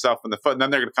shooting yourself in the foot. And then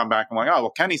they're going to come back and like, oh,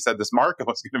 well, Kenny said this market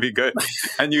was going to be good.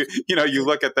 And you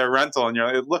look at their rental and you're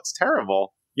like, it looks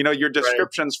terrible. Your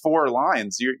description's 4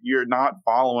 lines. You're not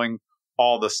following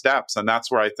all the steps. And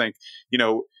that's where I think,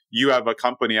 you have a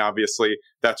company, obviously,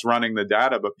 that's running the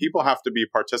data, but people have to be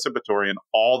participatory in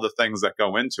all the things that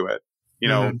go into it.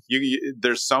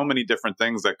 There's so many different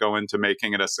things that go into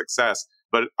making it a success,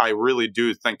 but I really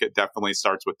do think it definitely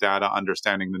starts with data,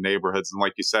 understanding the neighborhoods. And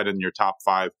like you said, in your top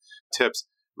 5 tips,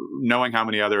 knowing how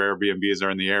many other Airbnbs are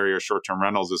in the area or short-term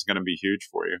rentals is going to be huge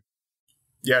for you.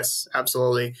 Yes,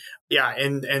 absolutely. Yeah.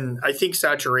 And I think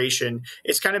saturation,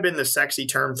 it's kind of been the sexy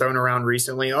term thrown around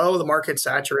recently. Oh, the market's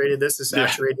saturated. This is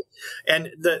saturated. Yeah. And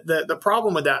the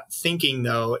problem with that thinking,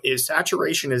 though, is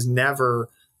saturation is never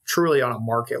truly on a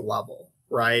market level,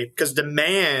 right? Because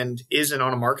demand isn't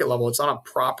on a market level. It's on a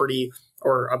property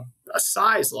or a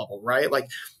size level, right? Like,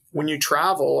 when you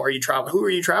travel, who are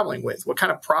you traveling with? What kind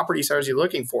of property size are you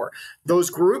looking for? Those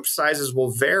group sizes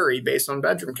will vary based on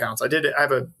bedroom counts. I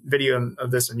have a video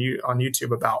of this on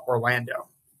YouTube about Orlando,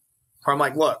 where I'm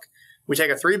like, look, we take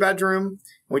a 3-bedroom and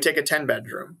we take a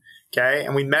 10-bedroom, okay?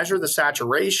 And we measure the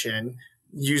saturation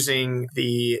using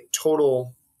the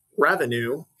total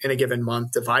revenue in a given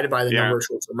month divided by the number of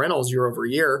short-term rentals year over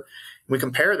year. And we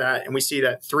compare that and we see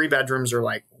that 3 bedrooms are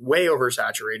like way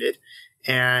oversaturated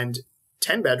and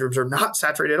 10 bedrooms are not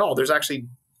saturated at all. There's actually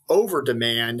over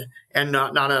demand and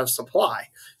not enough supply.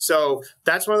 So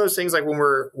that's one of those things, like when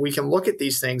we can look at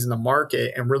these things in the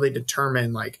market and really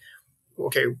determine like,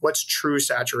 okay, what's true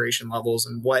saturation levels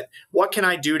and what can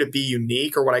I do to be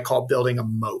unique, or what I call building a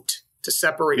moat to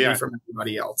separate me from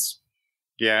everybody else.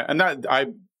 Yeah. And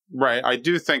I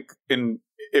do think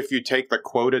if you take the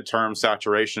quoted term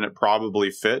saturation, it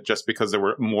probably fit just because there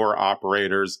were more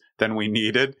operators than we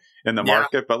needed in the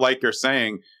market. But like you're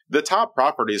saying, the top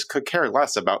properties could care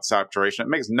less about saturation. It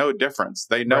makes no difference.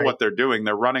 They know what they're doing.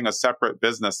 They're running a separate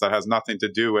business that has nothing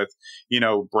to do with,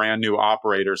 brand new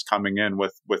operators coming in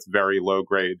with very low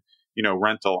grade,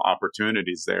 rental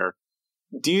opportunities there.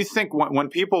 Do you think when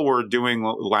people were doing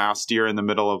last year, in the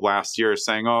middle of last year,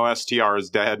 saying, oh, STR is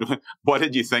dead, what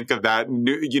did you think of that?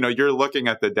 You're looking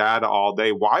at the data all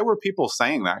day. Why were people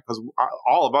saying that? Because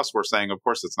all of us were saying, of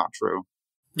course, it's not true.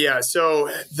 Yeah.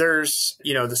 So there's,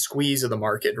 the squeeze of the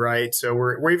market, right? So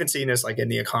we're even seeing this like in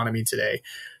the economy today.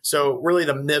 So really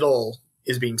the middle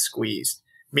is being squeezed,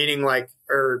 meaning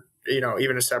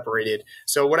even separated.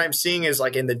 So what I'm seeing is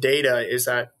like in the data is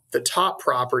that the top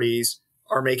properties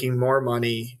are making more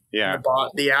money. Yeah.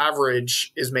 The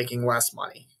average is making less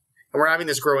money. And we're having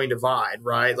this growing divide,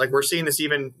 right? Like we're seeing this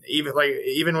even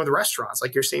with restaurants.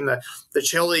 Like you're seeing the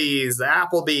Chili's, the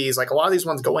Applebee's, like a lot of these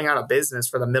ones going out of business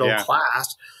for the middle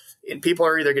class. And people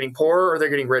are either getting poorer or they're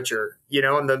getting richer,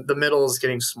 and the middle is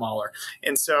getting smaller.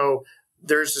 And so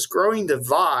there's this growing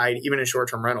divide even in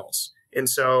short-term rentals. And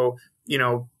so,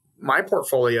 my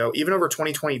portfolio, even over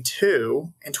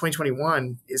 2022 and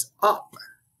 2021, is up.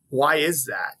 Why is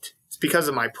that? It's because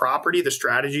of my property, the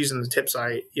strategies and the tips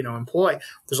I, employ.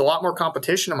 There's a lot more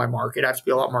competition in my market. I have to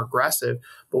be a lot more aggressive.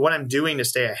 But what I'm doing to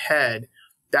stay ahead,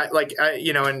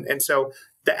 and so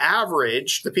the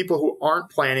average, the people who aren't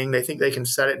planning, they think they can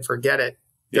set it and forget it.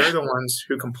 They're the ones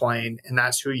who complain, and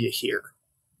that's who you hear.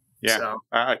 Yeah, so.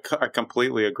 I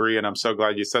completely agree. And I'm so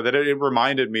glad you said that. It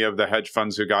reminded me of the hedge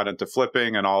funds who got into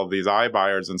flipping and all of these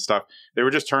iBuyers and stuff. They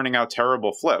were just turning out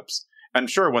terrible flips. And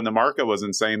sure, when the market was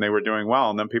insane, they were doing well.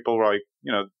 And then people were like,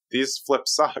 these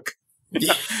flips suck.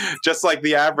 Just like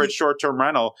the average short-term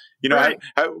rental.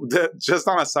 Just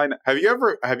on a side note,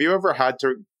 have you ever had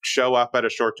to show up at a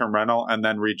short-term rental and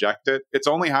then reject it? It's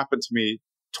only happened to me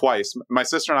twice. My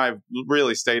sister and I have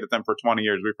really stayed at them for 20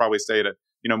 years. We probably stayed at,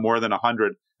 more than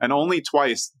 100. And only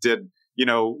twice did,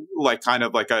 kind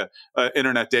of like a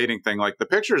internet dating thing. Like the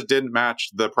pictures didn't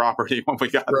match the property when we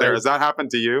got there. Has that happened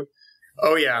to you?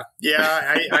 Oh yeah.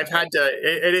 I've had to.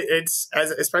 It's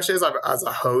especially as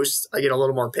a host, I get a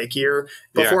little more pickier.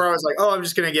 Before I was like, oh, I'm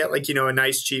just gonna get a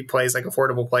nice cheap place, like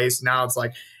affordable place. Now it's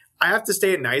like I have to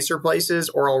stay at nicer places,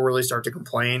 or I'll really start to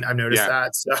complain. I've noticed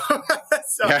that.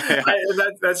 So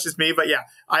that's just me. But yeah,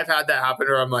 I've had that happen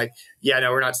where I'm like, yeah,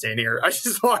 no, we're not staying here. I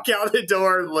just walk out the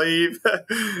door and leave.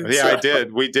 Yeah, I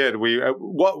did. We did.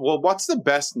 What's the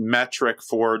best metric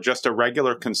for just a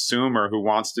regular consumer who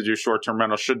wants to do short-term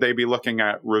rental? Should they be looking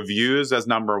at reviews as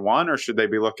number one, or should they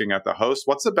be looking at the host?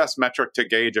 What's the best metric to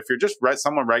gauge? If you're just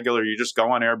someone regular, you just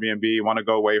go on Airbnb, you want to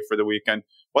go away for the weekend,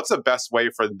 what's the best way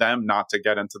for them not to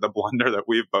get into the blunder that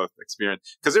we've both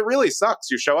experienced? Because it really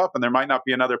sucks. You show up and there might not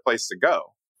be another place to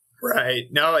go. Right.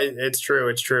 No, it's true.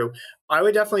 It's true. I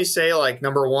would definitely say, like,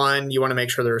 number one, you want to make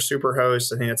sure they're a super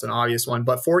host. I think that's an obvious one.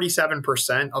 But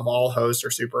 47% of all hosts are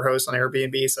super hosts on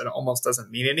Airbnb, so it almost doesn't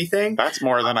mean anything. That's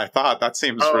more than I thought. That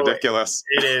seems ridiculous.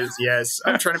 It is, yes.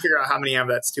 I'm trying to figure out how many have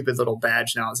that stupid little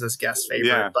badge now that says guest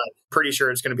favorite, but pretty sure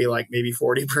it's going to be like maybe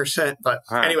 40%. But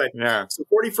anyway, so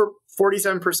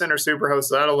 47% are super hosts,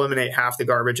 so that'll eliminate half the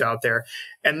garbage out there.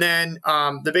 And then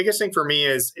the biggest thing for me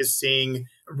is seeing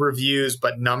reviews,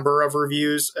 but number of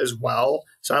reviews as well.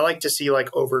 So I like to see like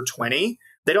over 20.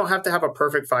 They don't have to have a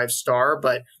perfect 5-star,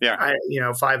 but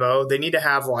 5.0. They need to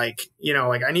have like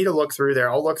I need to look through there.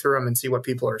 I'll look through them and see what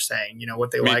people are saying,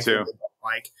 what they like and what they don't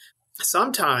like.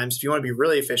 Sometimes if you want to be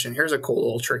really efficient, here's a cool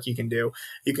little trick you can do.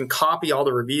 You can copy all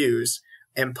the reviews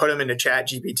and put them into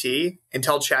ChatGPT and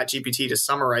tell ChatGPT to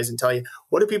summarize and tell you,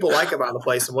 what do people like about the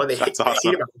place and what do they hate about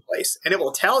the place? And it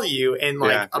will tell you in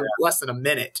less than a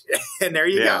minute. And there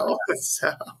you go.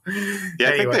 So, anyway.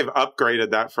 I think they've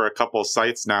upgraded that for a couple of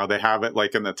sites now. They have it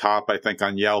like in the top, I think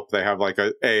on Yelp, they have like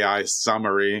an AI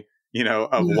summary,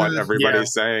 of what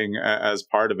everybody's saying as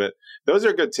part of it. Those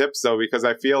are good tips, though, because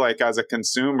I feel like as a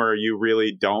consumer, you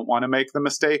really don't want to make the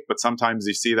mistake. But sometimes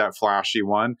you see that flashy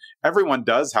one. Everyone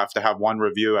does have to have one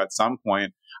review at some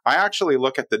point. I actually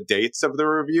look at the dates of the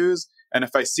reviews. And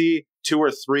if I see 2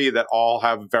 or 3 that all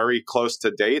have very close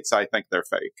to dates, I think they're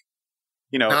fake.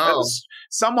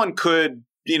 Someone could,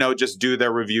 just do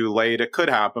their review late. It could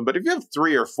happen. But if you have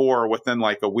 3 or 4 within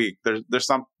like a week, there's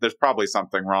probably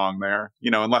something wrong there,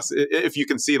 unless if you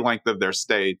can see length of their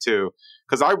stay too.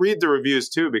 Because I read the reviews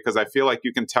too, because I feel like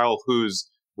you can tell who's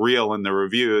real in the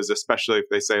reviews, especially if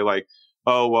they say like,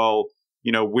 oh, well,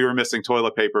 we were missing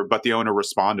toilet paper, but the owner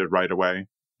responded right away.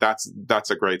 That's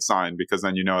a great sign, because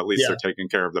then, at least they're taking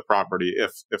care of the property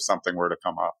if something were to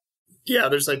come up. Yeah,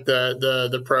 there's like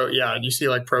the pro. Yeah, you see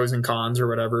like pros and cons or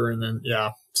whatever, and then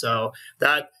so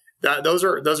that those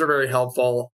are very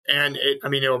helpful, and it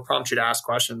will prompt you to ask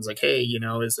questions like, hey,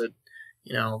 is it,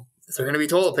 is there going to be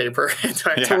toilet paper? Do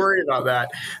I have to worry about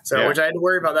that? So which I had to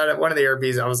worry about that at one of the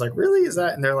Airbnbs. I was like, really, is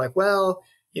that? And they're like, well,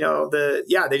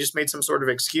 they just made some sort of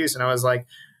excuse, and I was like,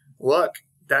 look,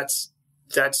 that's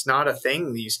not a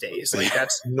thing these days. Like,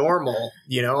 that's normal,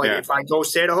 if I go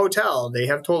stay at a hotel, they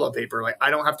have toilet paper. Like,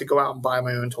 I don't have to go out and buy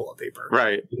my own toilet paper.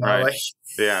 Right. Right.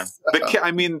 Yeah.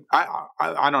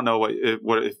 I don't know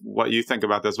what you think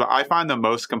about this, but I find the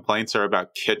most complaints are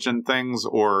about kitchen things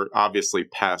or obviously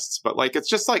pests, but like, it's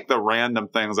just like the random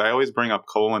things. I always bring up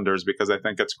colanders because I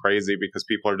think it's crazy, because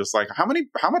people are just like, how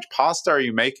much pasta are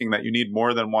you making that you need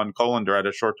more than one colander at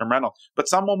a short-term rental? But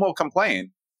someone will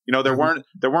complain. There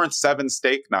weren't 7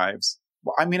 steak knives.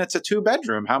 Well, it's a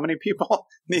 2-bedroom. How many people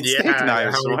need steak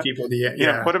knives? How many people do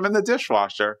you put them in the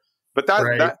dishwasher? But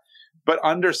but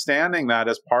understanding that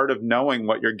as part of knowing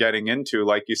what you're getting into,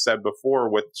 like you said before,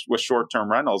 with short-term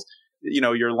rentals,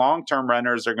 your long-term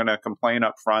renters are going to complain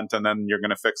up front, and then you're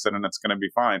going to fix it and it's going to be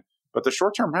fine. But the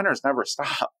short-term renters never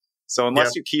stop. So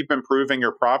unless you keep improving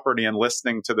your property and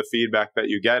listening to the feedback that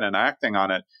you get and acting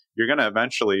on it, you're going to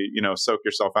eventually, soak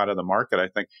yourself out of the market. I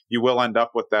think you will end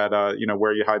up with that,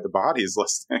 where you hide the bodies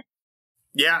listing.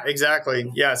 Yeah,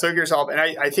 exactly. Yeah, soak yourself. And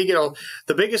I think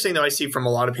the biggest thing that I see from a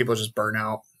lot of people is just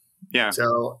burnout. Yeah.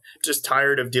 So just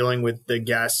tired of dealing with the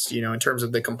guests, in terms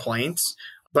of the complaints.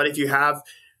 But if you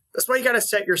that's why you got to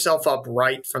set yourself up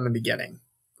right from the beginning,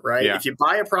 right? Yeah. If you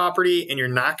buy a property and you're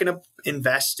not going to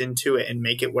invest into it and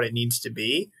make it what it needs to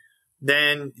be,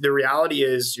 then the reality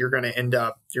is you're going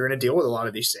to deal with a lot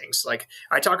of these things. Like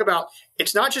I talk about,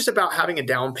 it's not just about having a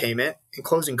down payment and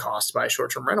closing costs by a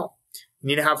short-term rental. You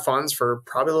need to have funds for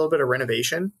probably a little bit of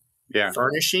renovation,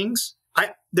 furnishings.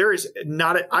 This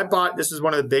is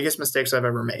one of the biggest mistakes I've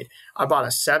ever made. I bought a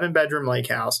 7-bedroom lake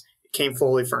house. It came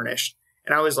fully furnished.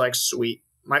 And I was like, sweet.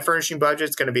 My furnishing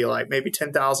budget's going to be like maybe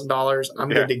 $10,000. I'm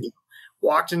good to go.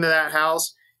 Walked into that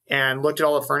house and looked at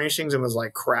all the furnishings and was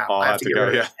like, crap, I have to get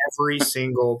rid of every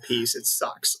single piece. It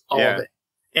sucks. All of it.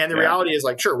 And the reality is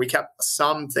like, sure, we kept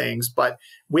some things, but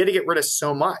we had to get rid of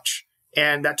so much.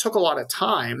 And that took a lot of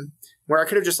time where I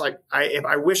could have just like,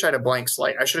 I wish I had a blank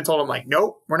slate. I should have told them like,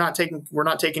 nope, we're not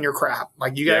taking your crap.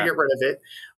 Like you got to get rid of it.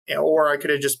 or I could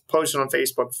have just posted on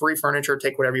Facebook, free furniture,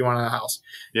 take whatever you want out of the house.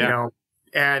 Yeah. You know?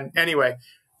 And anyway,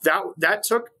 that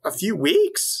took a few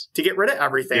weeks to get rid of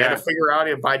everything. I had to figure out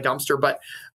how to buy a dumpster. But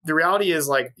the reality is,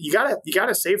 like, you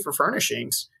gotta save for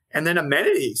furnishings and then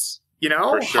amenities. You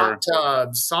know, hot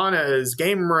tubs, saunas,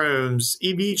 game rooms,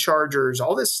 EV chargers,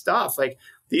 all this stuff. Like,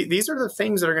 these are the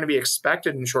things that are going to be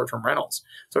expected in short-term rentals.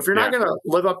 So if you're not going to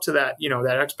live up to that,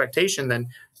 that expectation, then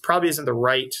probably isn't the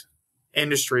right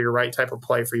industry or right type of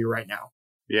play for you right now.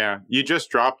 Yeah. You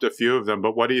just dropped a few of them,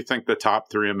 but what do you think the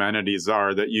top 3 amenities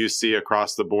are that you see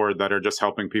across the board that are just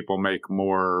helping people make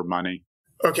more money?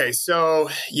 Okay, so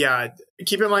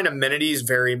keep in mind amenities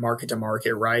vary market to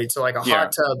market, right? So like a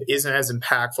hot tub isn't as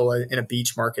impactful in a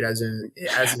beach market as it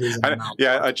is in a mountain.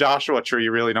 A Joshua tree,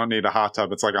 you really don't need a hot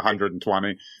tub. It's like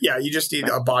 120. Yeah, you just need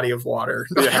a body of water.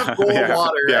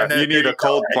 Water. Yeah, and you need a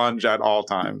cold plunge at all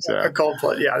times. Yeah, a cold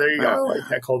plunge. Yeah, there you go. I like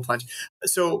that cold plunge.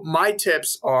 So my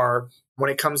tips are,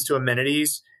 when it comes to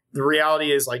amenities, the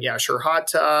reality is, like, sure, hot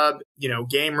tub,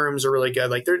 game rooms are really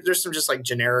good. Like, there's some just like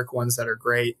generic ones that are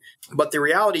great. But the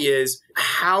reality is,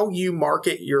 how you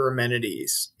market your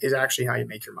amenities is actually how you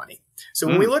make your money. So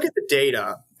when we look at the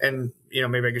data, and,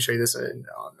 maybe I can show you this in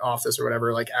Office or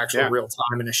whatever, like actual real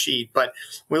time in a sheet. But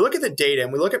when we look at the data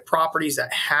and we look at properties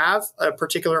that have a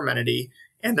particular amenity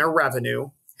and their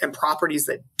revenue, and properties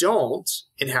that don't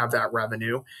and have that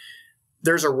revenue,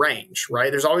 there's a range,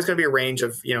 right? There's always going to be a range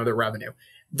of, the revenue.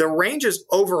 The ranges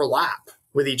overlap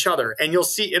with each other, and you'll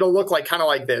see it'll look like kind of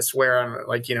like this, where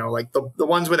like the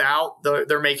ones without,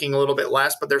 they're making a little bit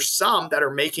less, but there's some that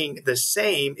are making the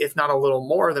same, if not a little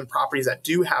more, than properties that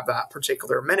do have that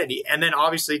particular amenity. And then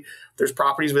obviously there's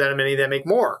properties with that amenity that make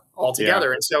more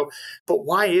altogether. And so, but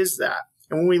why is that?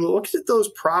 And when we looked at those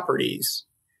properties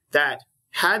that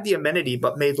had the amenity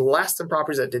but made less than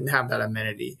properties that didn't have that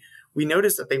amenity, we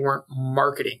noticed that they weren't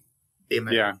marketing the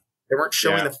amenity. Yeah. They weren't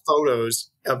showing the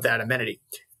photos of that amenity.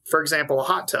 For example, a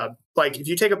hot tub. Like, if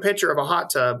you take a picture of a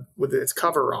hot tub with its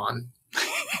cover on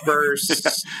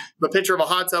versus the picture of a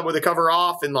hot tub with the cover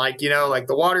off, and like the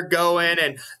water going,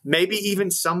 and maybe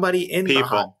even somebody in the hot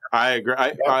tub. I agree.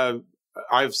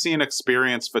 I've seen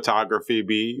experienced photography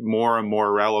be more and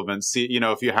more relevant. See,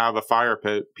 if you have a fire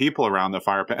pit, people around the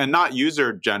fire pit, and not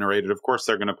user generated, of course,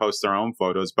 they're going to post their own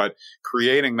photos, but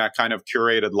creating that kind of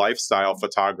curated lifestyle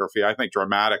photography, I think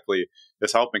dramatically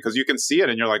is helping, because you can see it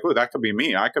and you're like, oh, that could be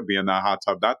me. I could be in that hot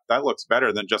tub. That looks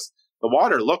better than just the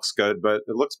water looks good, but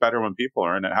it looks better when people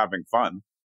are in it having fun.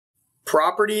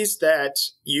 Properties that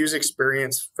use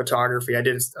experienced photography, I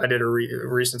did a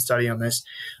recent study on this.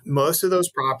 Most of those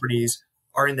properties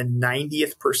are in the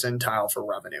 90th percentile for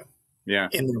revenue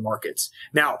in their markets.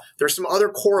 Now, there's some other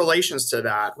correlations to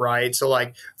that, right? So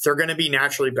like, they're going to be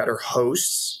naturally better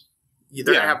hosts. They're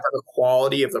going to have better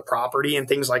quality of the property and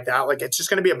things like that. Like, it's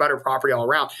just going to be a better property all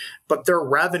around, but their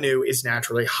revenue is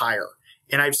naturally higher.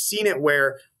 And I've seen it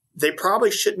where they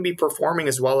probably shouldn't be performing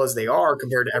as well as they are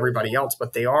compared to everybody else,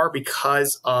 but they are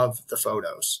because of the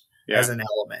photos as an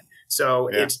element. So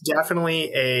it's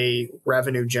definitely a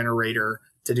revenue generator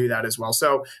to do that as well.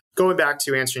 So going back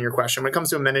to answering your question, when it comes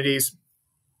to amenities,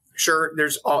 sure,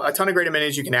 there's a ton of great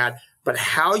amenities you can add, but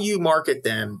how you market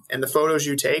them and the photos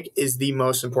you take is the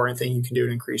most important thing you can do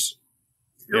to increase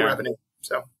your revenue.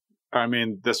 So, I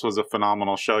mean, this was a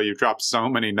phenomenal show. You dropped so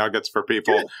many nuggets for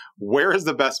people. Good. Where is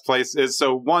the best place?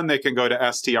 So one, they can go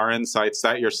to STR Insights.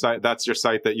 That's your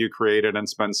site that you created and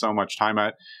spend so much time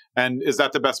at. And is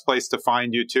that the best place to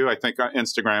find you too? I think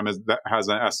Instagram has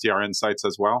an STR Insights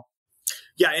as well.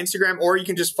 Yeah, Instagram, or you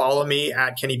can just follow me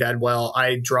at Kenny Bedwell.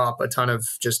 I drop a ton of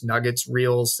just nuggets,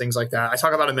 reels, things like that. I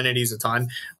talk about amenities a ton.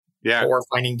 Yeah. Or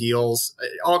finding deals,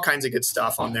 all kinds of good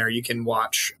stuff on there. You can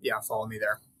watch. Yeah, follow me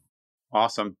there.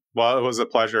 Awesome. Well, it was a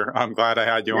pleasure. I'm glad I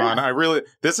had you on.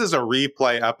 This is a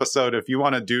replay episode. If you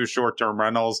want to do short-term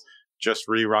rentals, just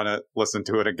rerun it, listen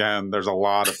to it again. There's a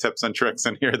lot of tips and tricks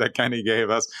in here that Kenny gave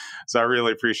us. So I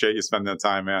really appreciate you spending the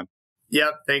time, man.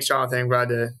 Yep. Thanks, Jonathan.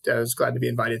 I was glad to be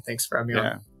invited. Thanks for having me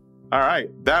on. All right.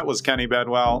 That was Kenny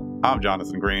Bedwell. I'm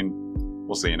Jonathan Green.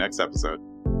 We'll see you next episode.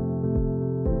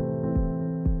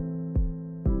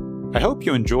 I hope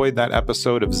you enjoyed that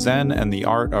episode of Zen and the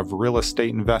Art of Real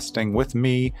Estate Investing with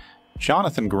me,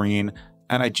 Jonathan Green.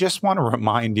 And I just want to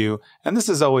remind you, and this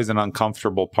is always an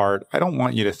uncomfortable part, I don't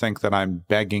want you to think that I'm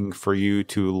begging for you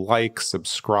to like,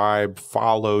 subscribe,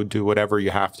 follow, do whatever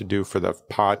you have to do for the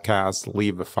podcast,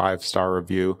 leave a 5-star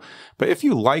review. But if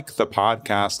you like the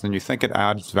podcast and you think it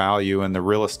adds value in the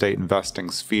real estate investing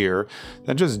sphere,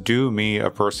 then just do me a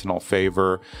personal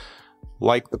favor.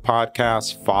 Like the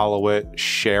podcast, follow it,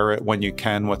 share it when you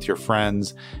can with your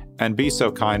friends. And be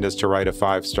so kind as to write a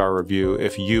 5-star review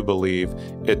if you believe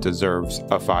it deserves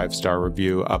a 5-star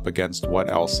review up against what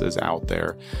else is out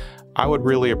there. I would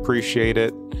really appreciate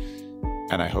it,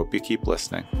 and I hope you keep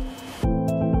listening.